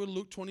together with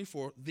Luke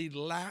 24, the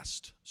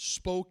last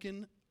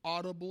spoken,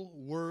 audible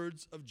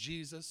words of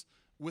Jesus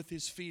with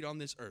his feet on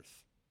this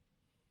earth.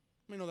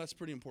 I mean, that's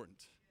pretty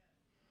important.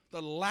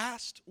 The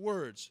last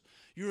words.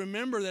 You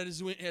remember that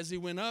as he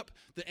went up,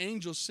 the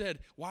angel said,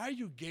 why are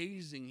you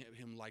gazing at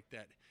him like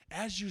that?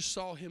 As you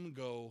saw him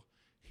go,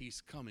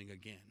 he's coming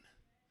again.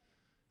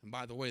 And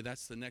by the way,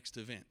 that's the next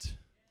event.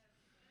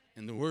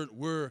 And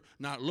we're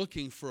not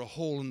looking for a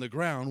hole in the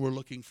ground. We're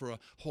looking for a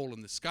hole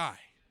in the sky.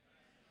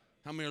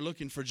 How many are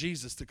looking for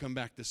Jesus to come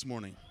back this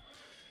morning?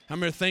 How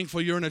many are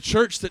thankful you're in a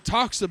church that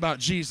talks about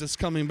Jesus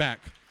coming back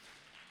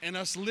and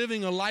us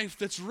living a life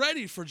that's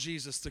ready for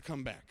Jesus to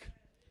come back?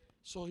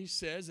 So he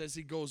says, as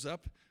he goes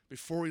up,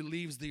 before he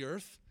leaves the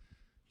earth,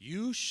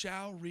 you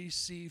shall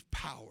receive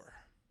power.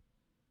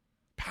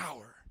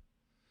 Power.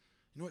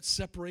 You know what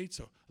separates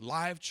a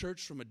live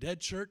church from a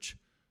dead church?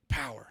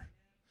 Power.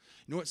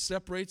 You know what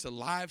separates a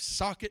live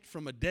socket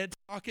from a dead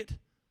socket?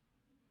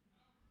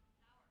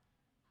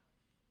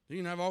 You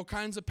can have all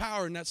kinds of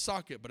power in that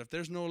socket, but if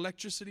there's no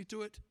electricity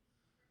to it,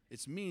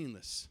 it's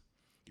meaningless.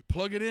 You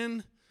plug it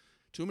in,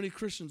 too many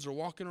Christians are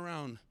walking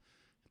around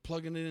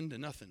plugging it into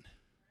nothing.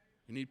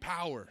 We need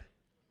power.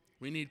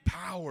 We need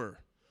power.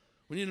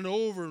 We need an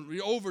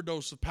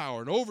overdose of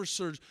power, an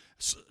oversurge.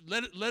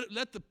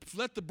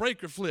 Let the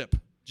breaker flip,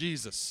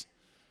 Jesus,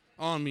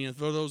 on me. And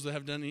for those that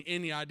have done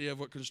any idea of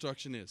what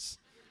construction is,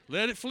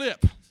 let it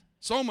flip.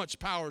 So much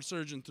power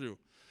surging through.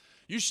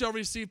 You shall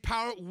receive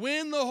power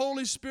when the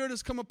Holy Spirit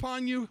has come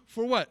upon you.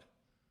 For what?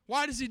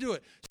 Why does he do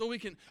it? So we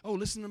can,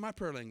 listen to my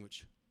prayer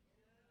language.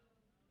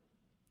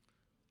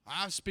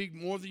 I speak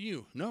more than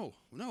you. No.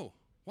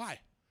 Why?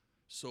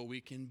 So we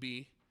can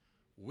be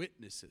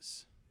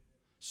witnesses.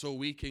 So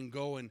we can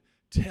go and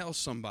tell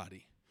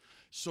somebody.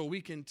 So we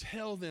can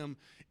tell them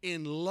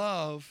in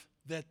love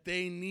that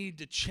they need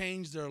to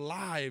change their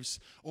lives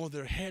or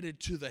they're headed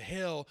to the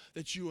hell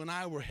that you and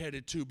I were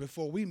headed to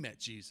before we met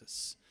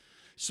Jesus.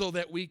 So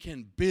that we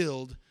can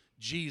build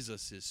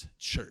Jesus'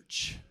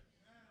 church.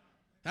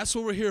 That's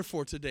what we're here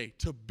for today,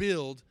 to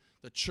build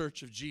the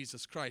church of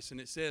Jesus Christ.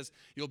 And it says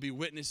you'll be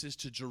witnesses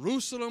to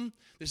Jerusalem.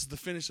 This is the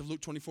finish of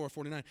Luke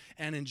 24:49.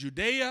 And in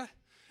Judea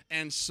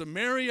and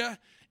Samaria,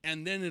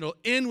 and then it'll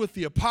end with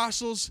the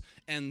apostles,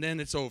 and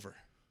then it's over.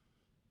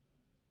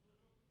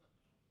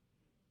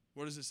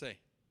 What does it say?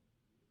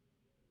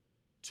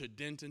 To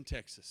Denton,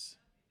 Texas.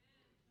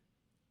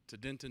 To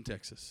Denton,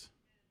 Texas.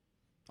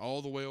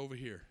 All the way over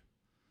here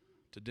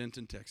to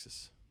Denton,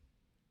 Texas.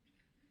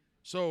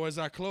 So as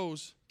I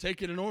close,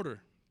 take it in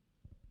order.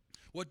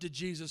 What did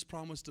Jesus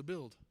promise to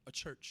build? A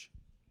church.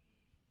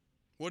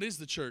 What is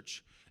the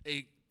church?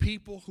 A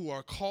people who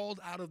are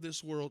called out of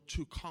this world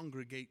to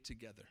congregate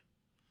together.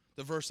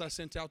 The verse I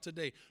sent out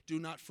today, do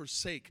not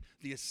forsake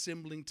the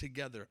assembling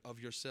together of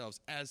yourselves,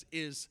 as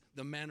is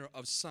the manner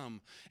of some.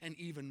 And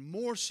even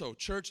more so,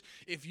 church,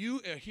 if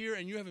you are here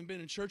and you haven't been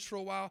in church for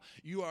a while,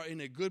 you are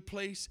in a good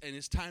place and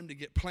it's time to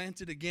get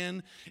planted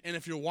again. And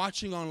if you're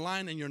watching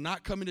online and you're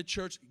not coming to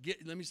church,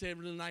 let me say it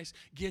really nice,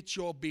 get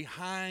your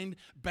behind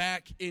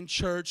back in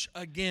church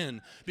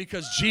again,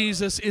 because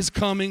Jesus is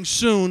coming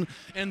soon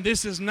and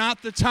this is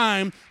not the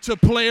time to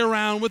play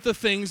around with the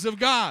things of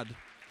God.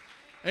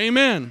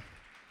 Amen.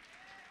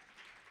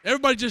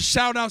 Everybody just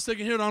shout out so they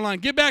can hear it online.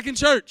 Get back in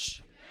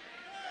church.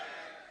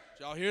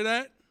 Did y'all hear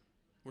that?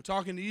 We're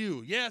talking to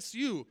you. Yes,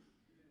 you.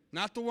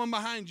 Not the one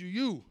behind you.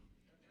 You.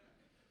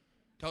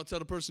 Tell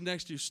the person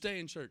next to you, stay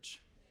in church.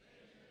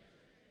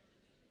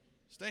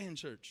 Stay in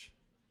church.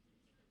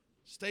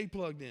 Stay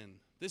plugged in.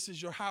 This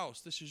is your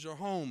house. This is your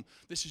home.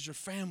 This is your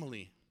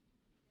family.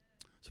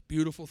 It's a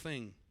beautiful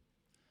thing.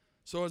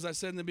 So as I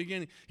said in the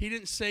beginning, he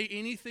didn't say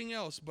anything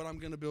else, but I'm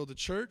going to build a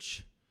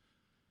church.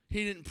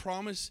 He didn't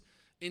promise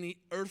any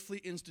earthly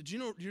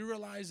institute. Do you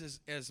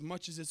realize as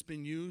much as it's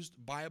been used,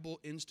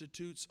 Bible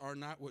institutes are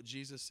not what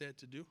Jesus said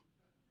to do?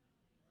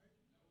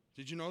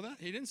 Did you know that?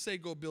 He didn't say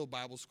go build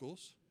Bible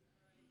schools.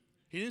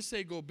 He didn't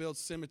say go build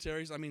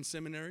seminaries.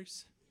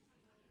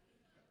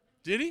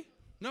 Did he?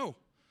 No.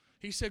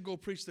 He said go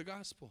preach the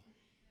gospel.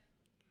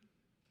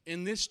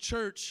 In this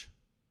church,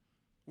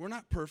 we're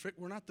not perfect.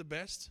 We're not the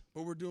best,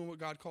 but we're doing what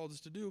God called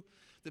us to do.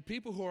 The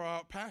people who are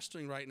out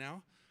pastoring right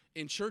now,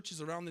 in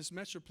churches around this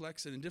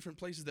metroplex and in different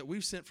places that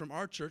we've sent from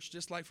our church,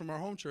 just like from our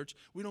home church,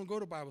 we don't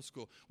go to Bible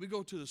school. We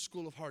go to the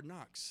school of hard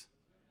knocks.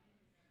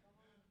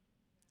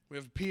 We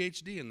have a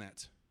PhD in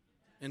that,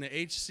 and a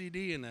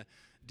HCD and a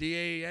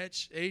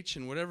DAH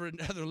and whatever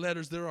other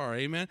letters there are.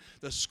 Amen.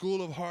 The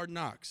school of hard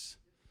knocks.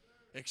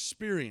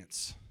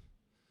 Experience.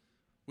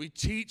 We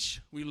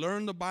teach, we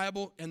learn the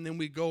Bible, and then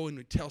we go and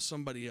we tell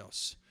somebody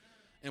else,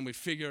 and we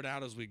figure it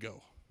out as we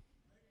go.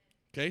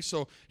 Okay,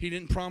 so he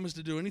didn't promise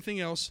to do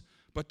anything else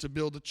but to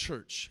build a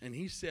church. And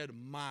he said,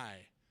 my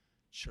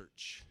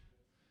church.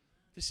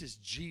 This is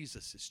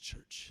Jesus'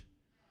 church.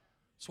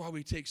 That's why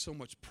we take so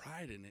much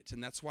pride in it.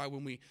 And that's why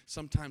when we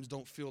sometimes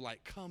don't feel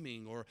like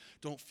coming or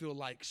don't feel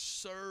like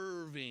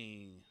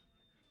serving.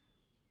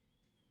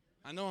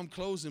 I know I'm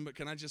closing, but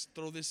can I just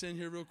throw this in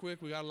here real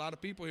quick? We got a lot of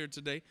people here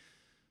today.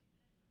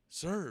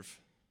 Serve.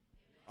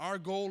 Our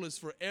goal is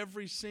for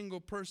every single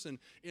person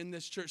in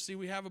this church. See,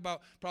 we have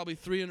about probably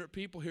 300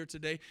 people here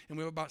today, and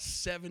we have about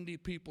 70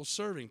 people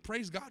serving.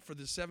 Praise God for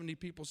the 70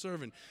 people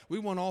serving. We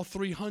want all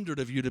 300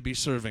 of you to be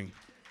serving.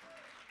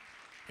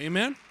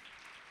 Amen?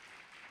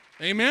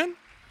 Amen?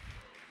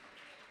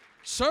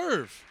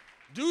 Serve.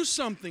 Do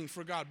something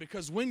for God,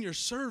 because when you're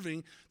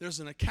serving, there's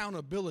an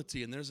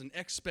accountability and there's an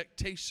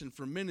expectation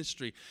for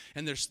ministry,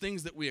 and there's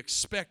things that we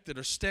expect that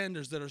are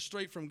standards that are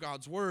straight from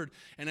God's word.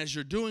 And as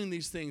you're doing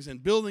these things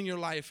and building your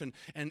life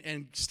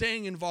and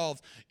staying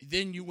involved,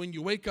 then when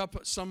you wake up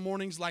some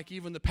mornings like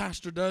even the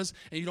pastor does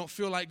and you don't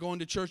feel like going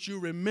to church, you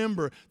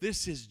remember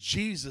this is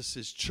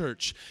Jesus'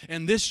 church,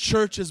 and this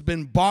church has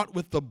been bought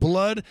with the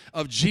blood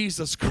of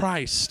Jesus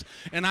Christ,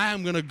 and I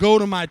am going to go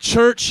to my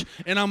church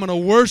and I'm going to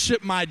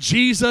worship my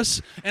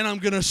Jesus, and I'm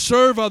going to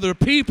serve other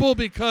people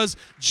because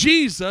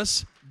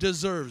Jesus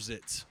deserves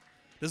it.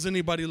 Does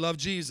anybody love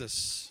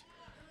Jesus?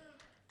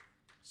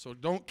 So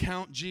don't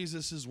count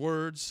Jesus'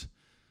 words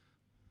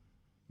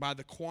by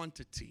the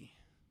quantity.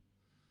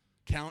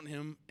 Count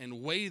him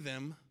and weigh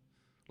them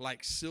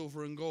like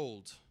silver and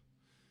gold.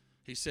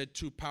 He said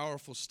 2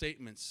 powerful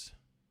statements,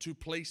 2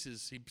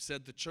 places he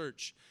said the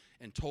church,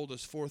 and told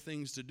us 4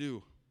 things to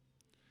do.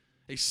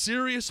 A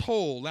serious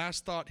hole,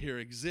 last thought here,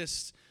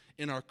 exists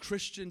in our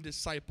Christian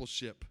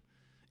discipleship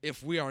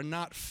if we are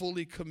not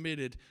fully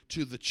committed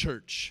to the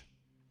church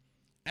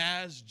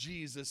as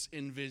Jesus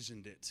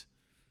envisioned it.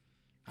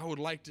 I would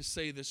like to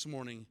say this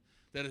morning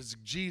that as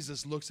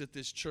Jesus looks at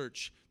this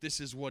church,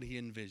 this is what he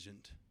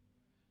envisioned.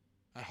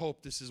 I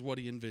hope this is what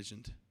he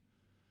envisioned.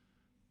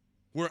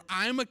 Where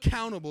I'm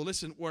accountable,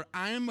 listen, where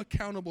I am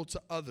accountable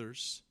to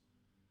others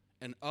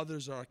and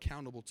others are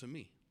accountable to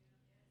me.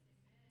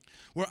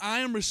 Where I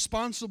am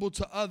responsible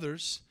to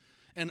others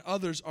and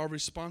others are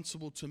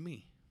responsible to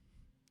me.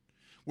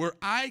 Where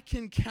I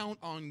can count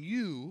on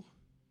you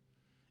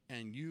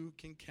and you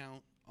can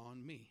count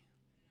on me.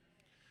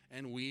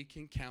 And we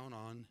can count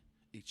on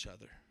each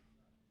other.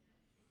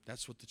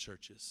 That's what the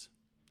church is.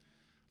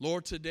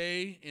 Lord,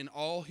 today, in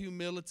all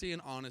humility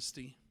and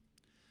honesty,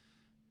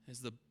 as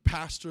the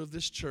pastor of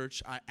this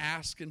church, I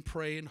ask and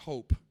pray and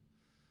hope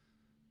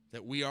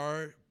that we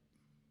are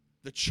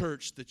the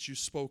church that you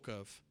spoke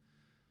of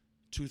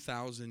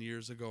 2,000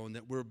 years ago, and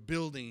that we're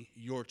building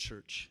your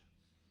church,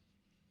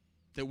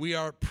 that we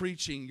are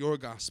preaching your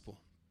gospel,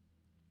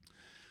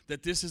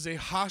 that this is a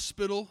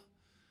hospital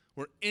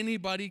where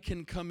anybody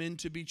can come in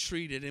to be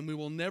treated, and we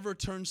will never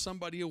turn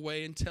somebody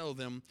away and tell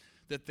them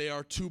that they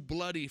are too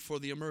bloody for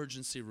the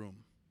emergency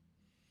room.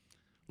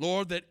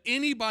 Lord, that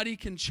anybody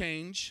can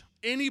change,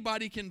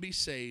 anybody can be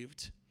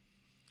saved,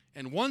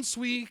 and once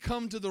we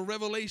come to the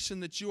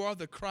revelation that you are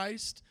the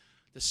Christ,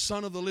 the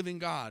Son of the living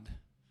God,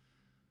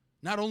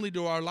 not only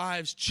do our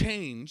lives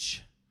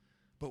change,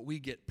 but we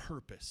get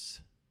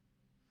purpose.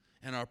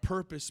 And our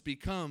purpose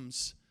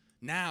becomes,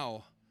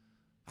 now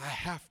I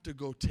have to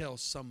go tell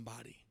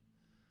somebody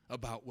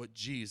about what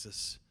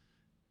Jesus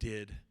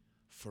did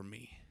for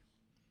me.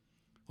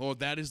 Lord,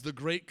 that is the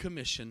Great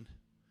Commission.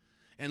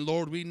 And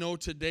Lord, we know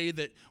today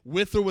that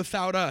with or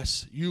without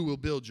us, you will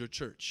build your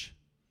church.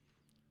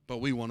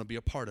 But we want to be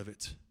a part of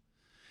it.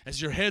 As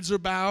your heads are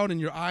bowed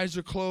and your eyes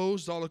are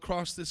closed all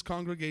across this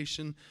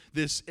congregation,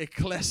 this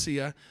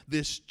ecclesia,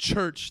 this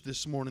church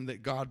this morning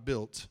that God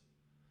built.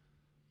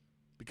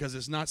 Because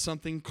it's not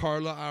something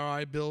Carla or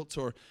I built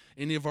or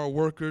any of our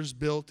workers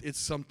built. It's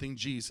something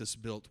Jesus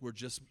built. We're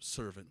just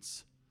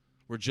servants.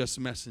 We're just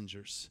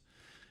messengers.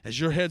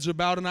 As your heads are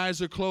bowed and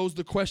eyes are closed,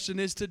 the question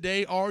is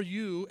today, are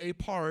you a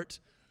part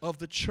of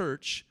the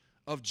church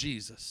of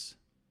Jesus?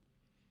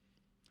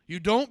 You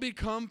don't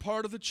become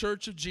part of the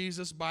church of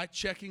Jesus by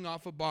checking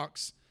off a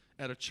box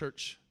at a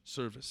church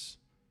service.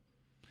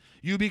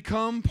 You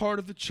become part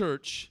of the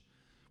church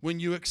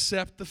when you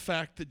accept the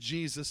fact that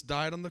Jesus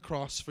died on the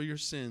cross for your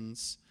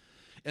sins,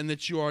 and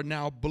that you are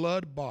now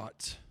blood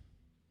bought,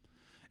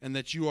 and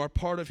that you are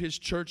part of his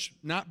church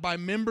not by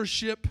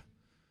membership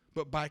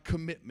but by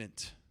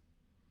commitment.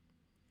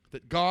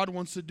 That God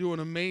wants to do an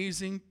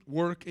amazing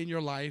work in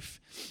your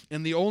life,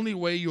 and the only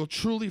way you'll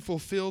truly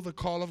fulfill the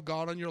call of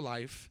God on your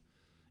life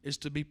is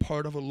to be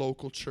part of a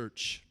local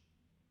church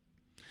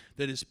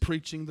that is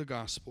preaching the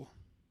gospel.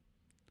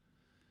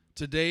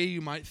 Today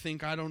you might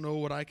think, I don't know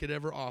what I could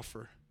ever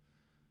offer.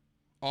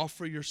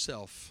 Offer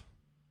yourself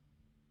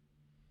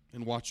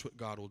and watch what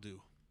God will do.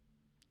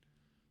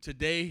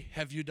 Today,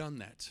 have you done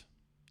that?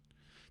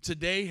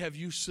 Today, have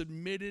you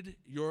submitted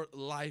your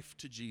life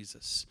to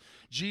Jesus?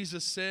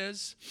 Jesus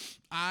says,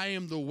 I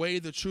am the way,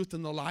 the truth,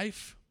 and the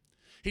life.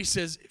 He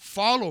says,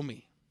 follow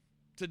me.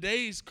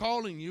 Today he's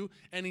calling you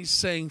and he's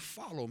saying,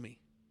 follow me.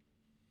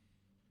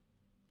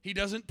 He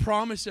doesn't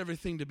promise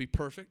everything to be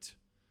perfect,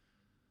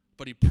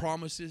 but he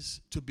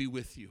promises to be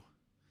with you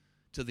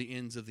to the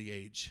ends of the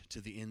age, to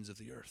the ends of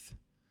the earth.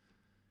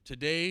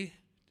 Today,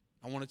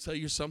 I want to tell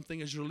you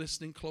something as you're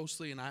listening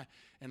closely, and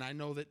I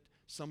know that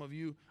some of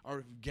you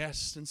are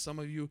guests and some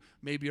of you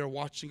maybe are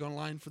watching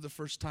online for the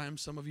first time.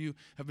 Some of you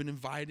have been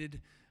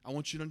invited. I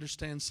want you to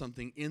understand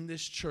something. In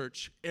this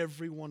church,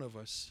 every one of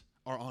us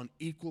are on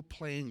equal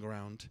playing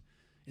ground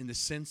in the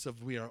sense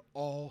of we are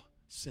all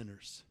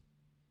sinners.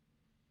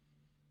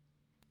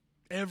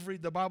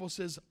 The Bible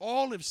says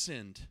all have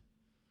sinned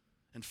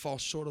and fall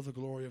short of the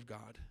glory of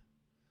God.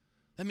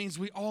 That means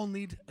we all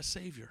need a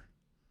Savior.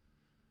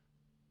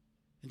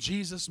 And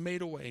Jesus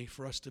made a way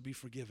for us to be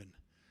forgiven.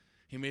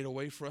 He made a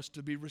way for us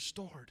to be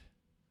restored.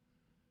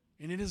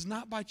 And it is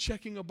not by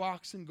checking a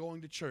box and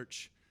going to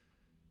church.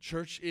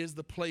 Church is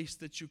the place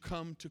that you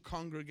come to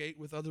congregate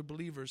with other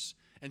believers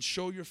and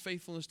show your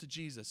faithfulness to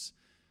Jesus.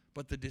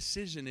 But the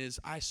decision is,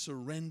 I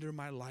surrender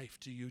my life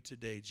to you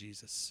today,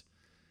 Jesus.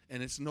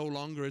 And it's no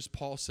longer, as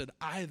Paul said,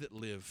 I that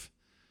live,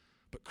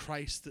 but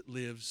Christ that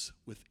lives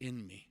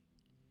within me.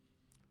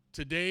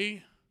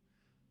 Today,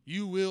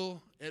 you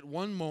will, at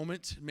one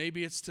moment,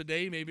 maybe it's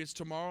today, maybe it's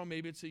tomorrow,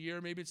 maybe it's a year,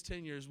 maybe it's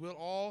 10 years, we'll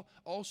all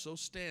also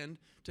stand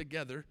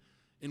together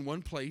in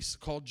one place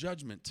called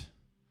judgment.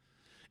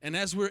 And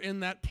as we're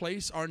in that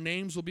place, our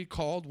names will be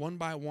called one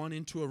by one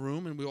into a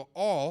room, and we'll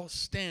all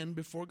stand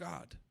before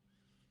God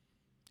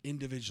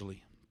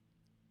individually,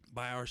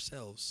 by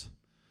ourselves.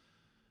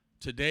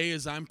 Today,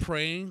 as I'm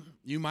praying,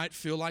 you might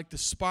feel like the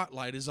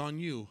spotlight is on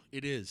you.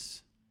 It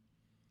is.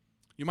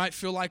 You might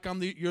feel like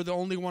you're the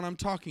only one I'm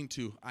talking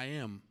to. I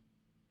am.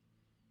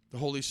 The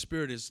Holy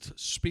Spirit is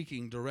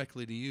speaking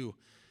directly to you,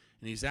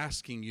 and He's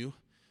asking you,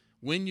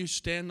 when you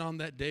stand on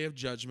that day of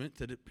judgment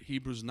that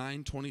Hebrews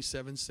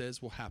 9:27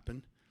 says will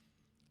happen,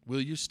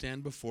 will you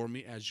stand before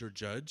me as your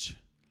judge,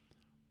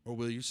 or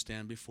will you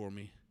stand before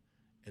me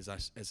as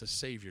a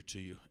Savior to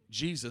you?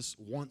 Jesus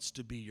wants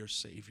to be your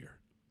Savior.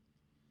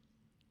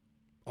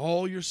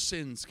 All your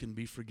sins can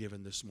be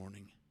forgiven this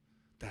morning.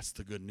 That's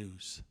the good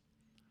news.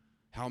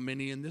 How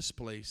many in this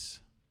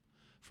place,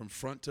 from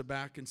front to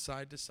back and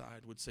side to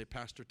side, would say,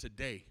 Pastor,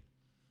 today,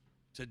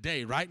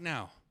 right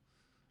now,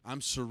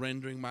 I'm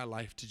surrendering my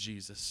life to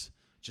Jesus?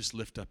 Just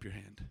lift up your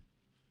hand.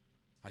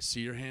 I see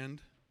your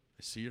hand.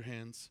 I see your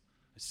hands.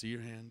 I see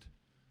your hand.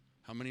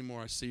 How many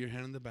more? I see your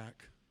hand in the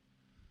back.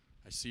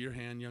 I see your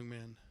hand, young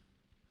man.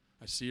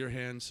 I see your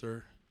hand,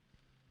 sir.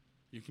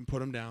 You can put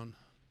them down.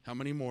 How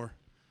many more?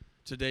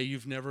 Today,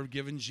 you've never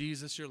given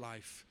Jesus your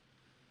life.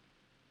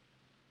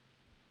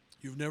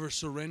 You've never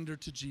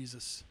surrendered to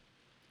Jesus.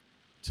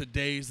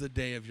 Today is the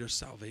day of your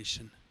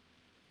salvation.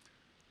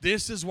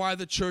 This is why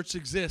the church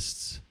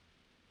exists.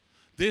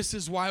 This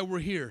is why we're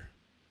here.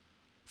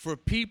 For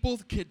people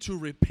to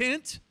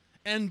repent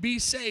and be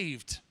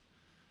saved.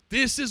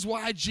 This is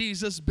why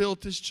Jesus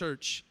built His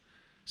church.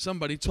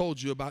 Somebody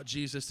told you about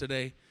Jesus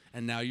today,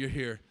 and now you're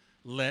here.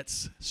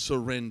 Let's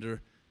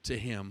surrender to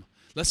Him.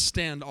 Let's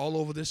stand all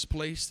over this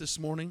place this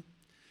morning.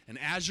 And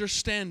as you're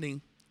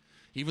standing,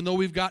 even though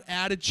we've got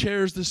added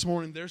chairs this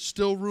morning, there's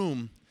still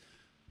room.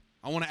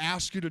 I want to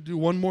ask you to do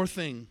one more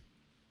thing,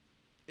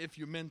 if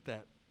you meant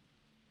that.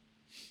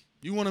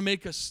 You want to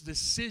make a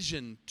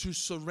decision to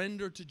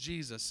surrender to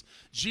Jesus.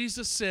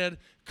 Jesus said,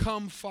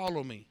 come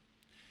follow me.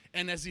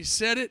 And as He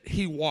said it,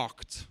 He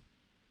walked.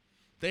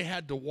 They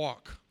had to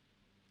walk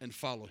and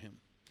follow Him.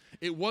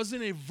 It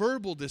wasn't a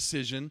verbal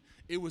decision,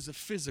 it was a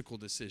physical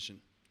decision.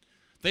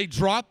 They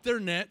dropped their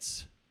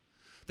nets.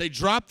 They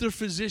dropped their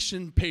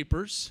physician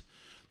papers.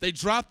 They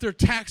dropped their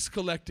tax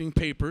collecting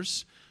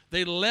papers.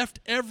 They left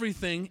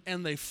everything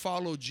and they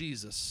followed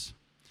Jesus.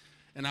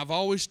 And I've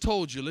always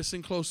told you,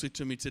 listen closely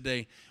to me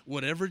today,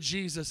 whatever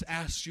Jesus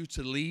asks you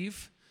to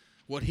leave,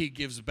 what He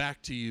gives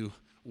back to you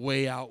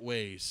way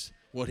outweighs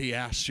what He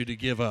asks you to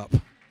give up.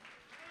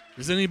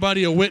 Is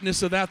anybody a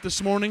witness of that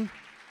this morning?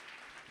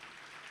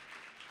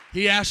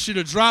 He asks you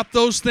to drop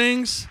those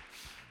things,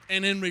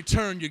 and in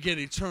return, you get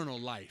eternal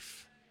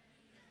life.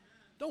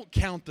 Don't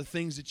count the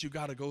things that you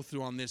got to go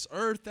through on this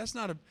earth.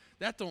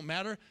 That don't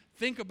matter.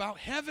 Think about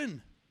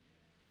heaven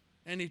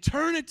and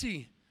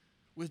eternity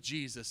with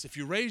Jesus. If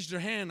you raised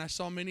your hand, I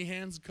saw many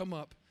hands come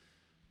up.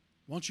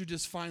 Why don't you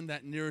just find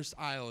that nearest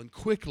aisle and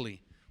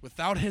quickly,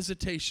 without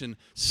hesitation,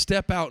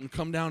 step out and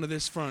come down to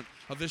this front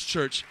of this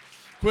church.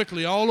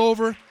 Quickly, all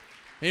over.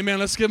 Amen.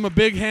 Let's give them a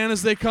big hand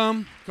as they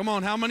come. Come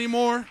on, how many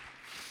more?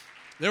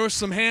 There were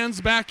some hands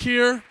back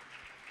here.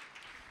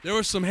 There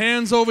were some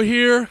hands over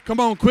here. Come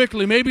on,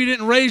 quickly. Maybe you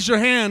didn't raise your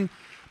hand,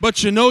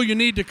 but you know you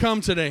need to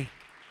come today.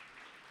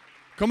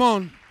 Come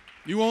on.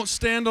 You won't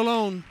stand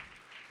alone.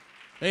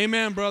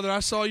 Amen, brother. I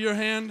saw your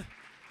hand.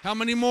 How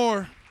many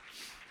more?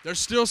 There's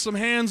still some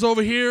hands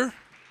over here.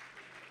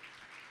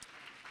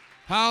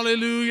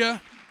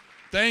 Hallelujah.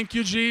 Thank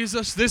you,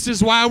 Jesus. This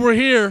is why we're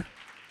here.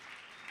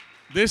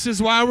 This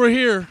is why we're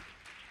here.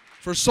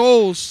 For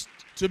souls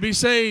to be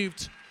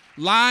saved.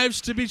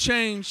 Lives to be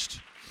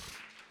changed.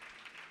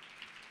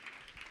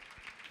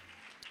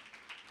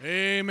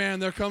 Amen.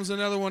 There comes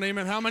another one.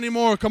 Amen. How many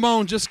more? Come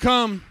on, just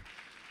come.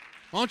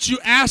 Why don't you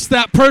ask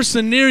that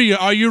person near you,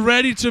 are you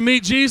ready to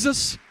meet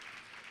Jesus?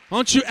 Why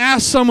don't you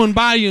ask someone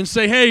by you and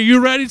say, hey, are you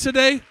ready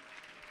today?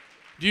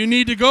 Do you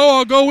need to go?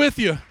 I'll go with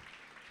you.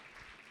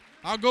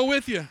 I'll go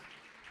with you.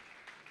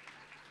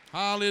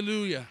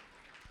 Hallelujah.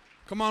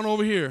 Come on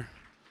over here.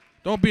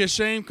 Don't be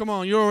ashamed. Come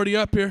on, you're already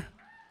up here.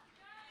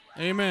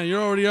 Amen.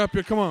 You're already up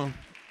here. Come on.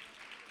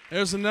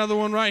 There's another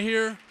one right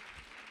here.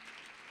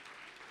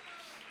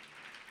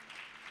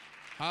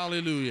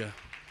 Hallelujah.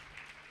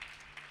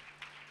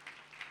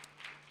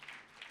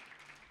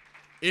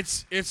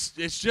 It's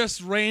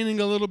just raining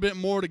a little bit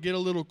more to get a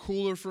little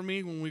cooler for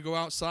me when we go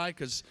outside,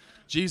 because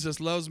Jesus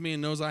loves me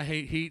and knows I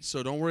hate heat,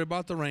 so don't worry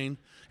about the rain.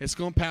 It's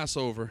going to pass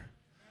over.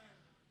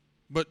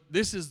 But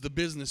this is the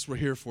business we're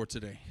here for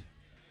today.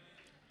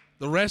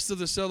 The rest of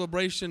the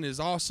celebration is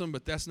awesome,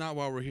 but that's not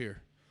why we're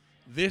here.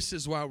 This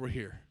is why we're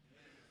here.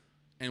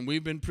 And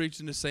we've been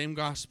preaching the same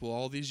gospel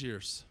all these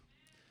years.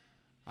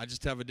 I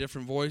just have a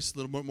different voice, a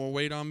little bit more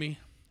weight on me,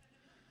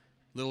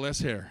 a little less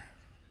hair.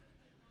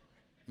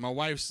 My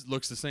wife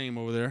looks the same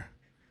over there.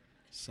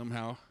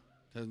 Somehow.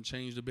 Hasn't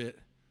changed a bit.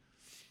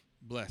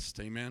 Blessed.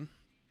 Amen.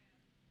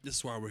 This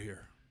is why we're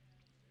here.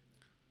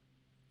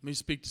 Let me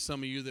speak to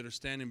some of you that are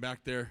standing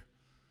back there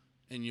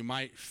and you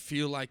might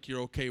feel like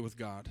you're okay with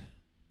God.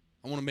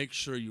 I want to make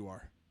sure you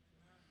are.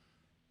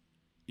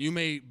 You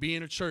may be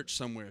in a church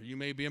somewhere. You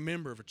may be a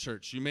member of a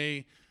church. You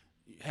may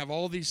have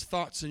all these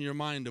thoughts in your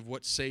mind of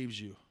what saves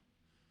you.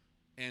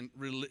 And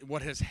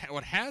what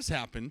has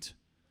happened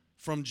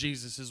from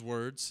Jesus'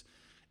 words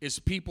is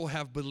people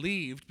have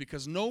believed,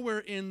 because nowhere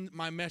in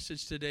my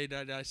message today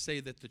did I say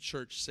that the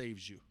church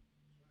saves you.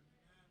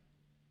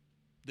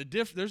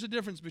 There's a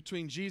difference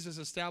between Jesus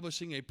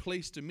establishing a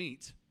place to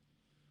meet,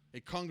 a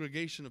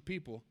congregation of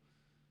people,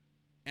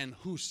 and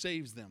who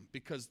saves them.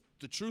 Because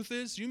the truth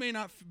is, you may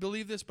not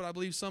believe this, but I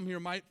believe some here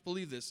might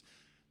believe this,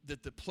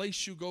 that the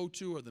place you go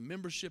to or the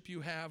membership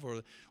you have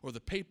or the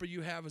paper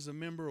you have as a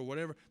member or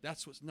whatever,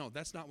 that's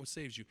not what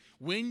saves you.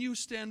 When you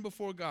stand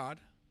before God,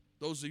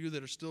 those of you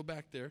that are still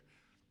back there,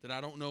 that I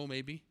don't know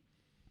maybe,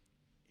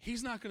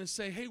 He's not going to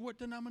say, hey, what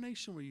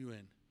denomination were you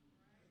in?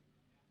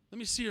 Let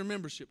me see your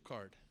membership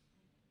card.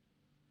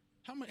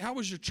 How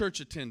was your church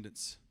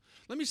attendance?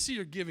 Let me see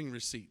your giving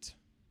receipt.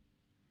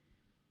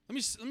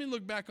 Let me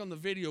look back on the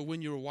video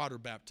when you were water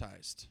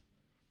baptized.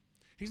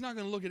 He's not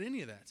going to look at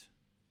any of that.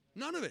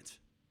 None of it.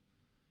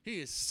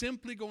 He is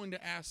simply going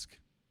to ask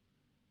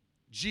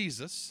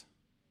Jesus,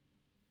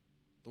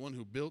 the one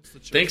who built the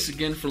church. Thanks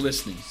again for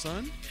listening.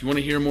 Son, if you want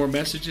to hear more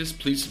messages,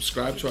 please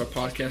subscribe to our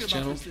podcast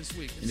channel.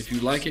 And if you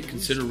like it,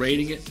 consider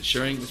rating it and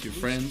sharing it with your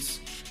friends.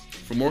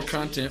 For more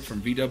content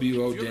from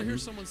VWO Denton,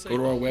 go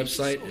to our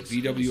website at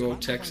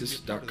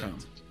vwotexas.com.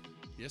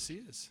 Yes, he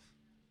is.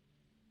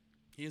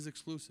 He is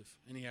exclusive,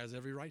 and he has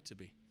every right to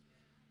be,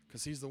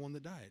 because he's the one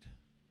that died.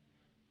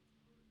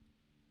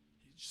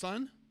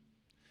 Son,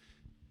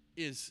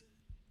 is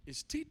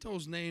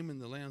Tito's name in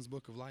the Lamb's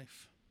Book of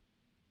Life?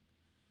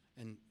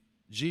 And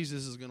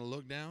Jesus is going to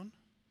look down,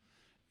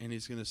 and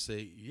he's going to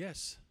say,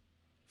 yes,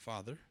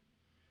 Father.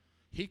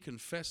 He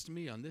confessed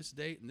me on this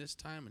date and this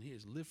time, and he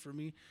has lived for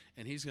me,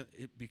 and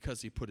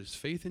because he put his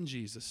faith in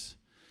Jesus.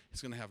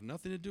 It's going to have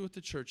nothing to do with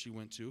the church he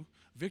went to.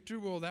 Victory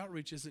World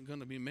Outreach isn't going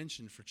to be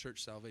mentioned for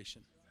church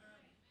salvation.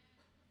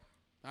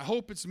 I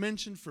hope it's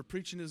mentioned for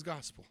preaching his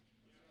gospel,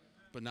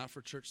 but not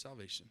for church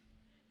salvation.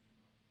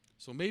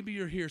 So maybe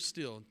you're here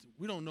still.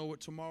 We don't know what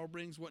tomorrow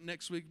brings, what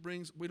next week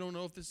brings. We don't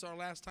know if this is our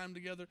last time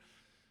together.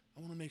 I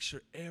want to make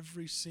sure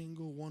every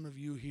single one of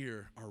you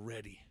here are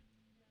ready.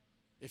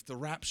 If the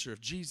rapture,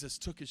 if Jesus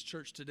took his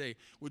church today,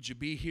 would you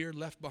be here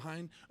left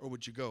behind, or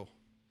would you go?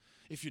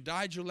 If you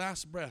died your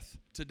last breath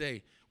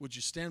today, would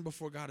you stand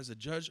before God as a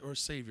judge or a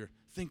savior?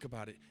 Think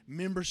about it.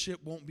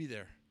 Membership won't be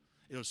there.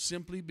 It'll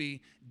simply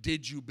be,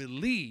 did you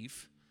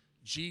believe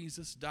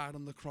Jesus died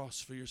on the cross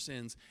for your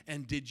sins,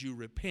 and did you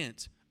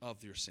repent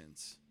of your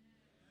sins?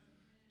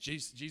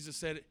 Jesus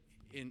said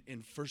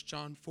in 1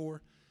 John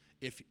 4,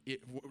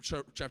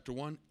 chapter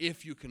 1,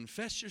 if you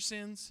confess your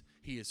sins,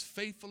 he is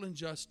faithful and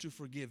just to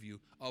forgive you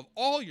of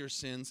all your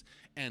sins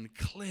and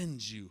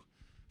cleanse you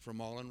from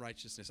all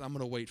unrighteousness. I'm going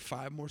to wait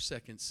 5 more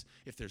seconds.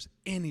 If there's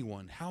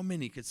anyone, how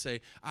many could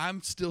say,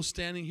 I'm still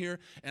standing here,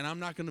 and I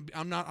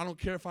don't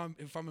care if I'm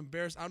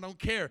embarrassed. I don't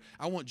care.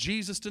 I want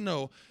Jesus to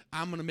know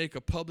I'm going to make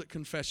a public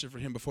confession for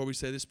him before we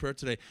say this prayer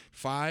today.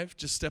 5,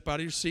 just step out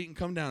of your seat and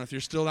come down if you're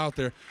still out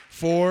there.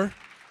 4,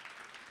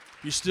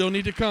 you still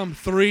need to come.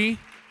 3,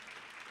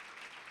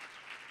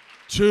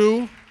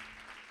 2,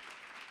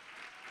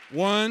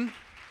 1.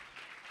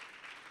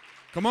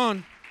 Come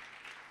on.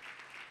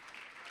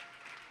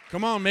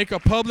 Come on, make a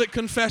public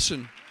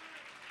confession.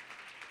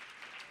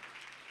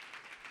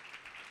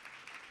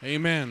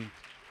 Amen.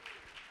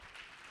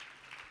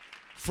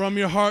 From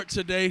your heart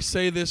today,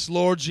 say this,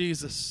 Lord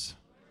Jesus,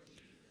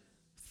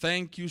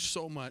 thank you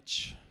so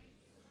much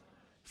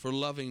for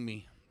loving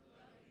me.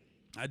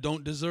 I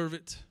don't deserve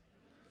it.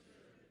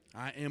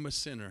 I am a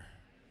sinner.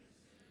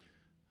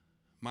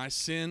 My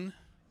sin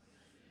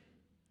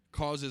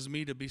causes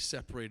me to be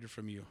separated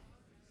from you.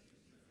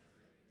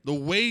 The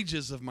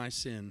wages of my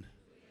sin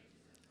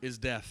is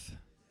death,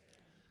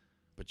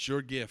 but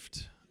your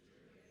gift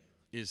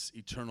is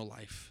eternal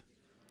life.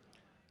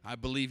 I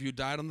believe you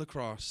died on the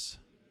cross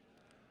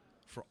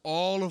for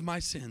all of my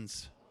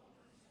sins,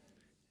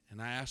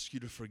 and I ask you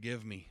to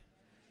forgive me.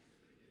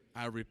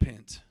 I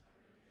repent,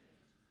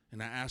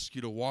 and I ask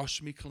you to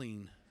wash me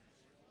clean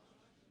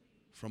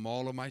from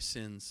all of my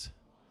sins.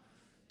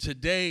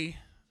 Today,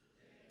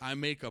 I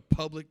make a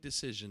public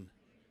decision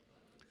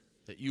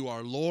that you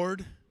are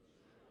Lord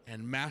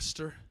and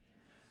Master.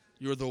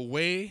 You're the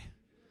way,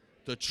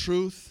 the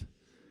truth,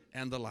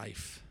 and the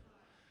life.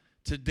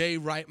 Today,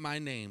 write my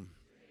name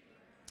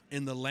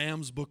in the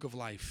Lamb's Book of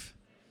Life.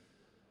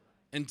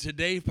 And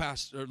today,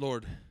 Pastor,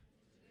 Lord,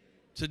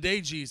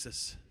 today,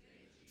 Jesus,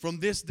 from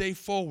this day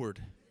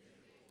forward,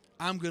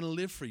 I'm going to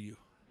live for you.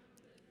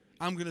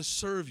 I'm going to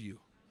serve you.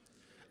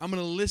 I'm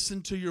going to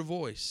listen to your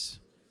voice.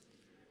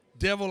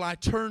 Devil, I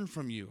turn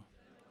from you.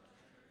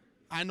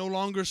 I no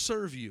longer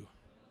serve you.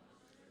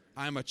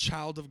 I'm a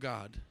child of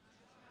God.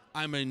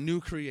 I'm a new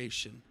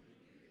creation.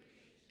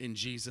 In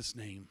Jesus'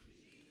 name,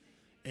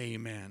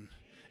 amen.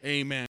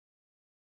 Amen.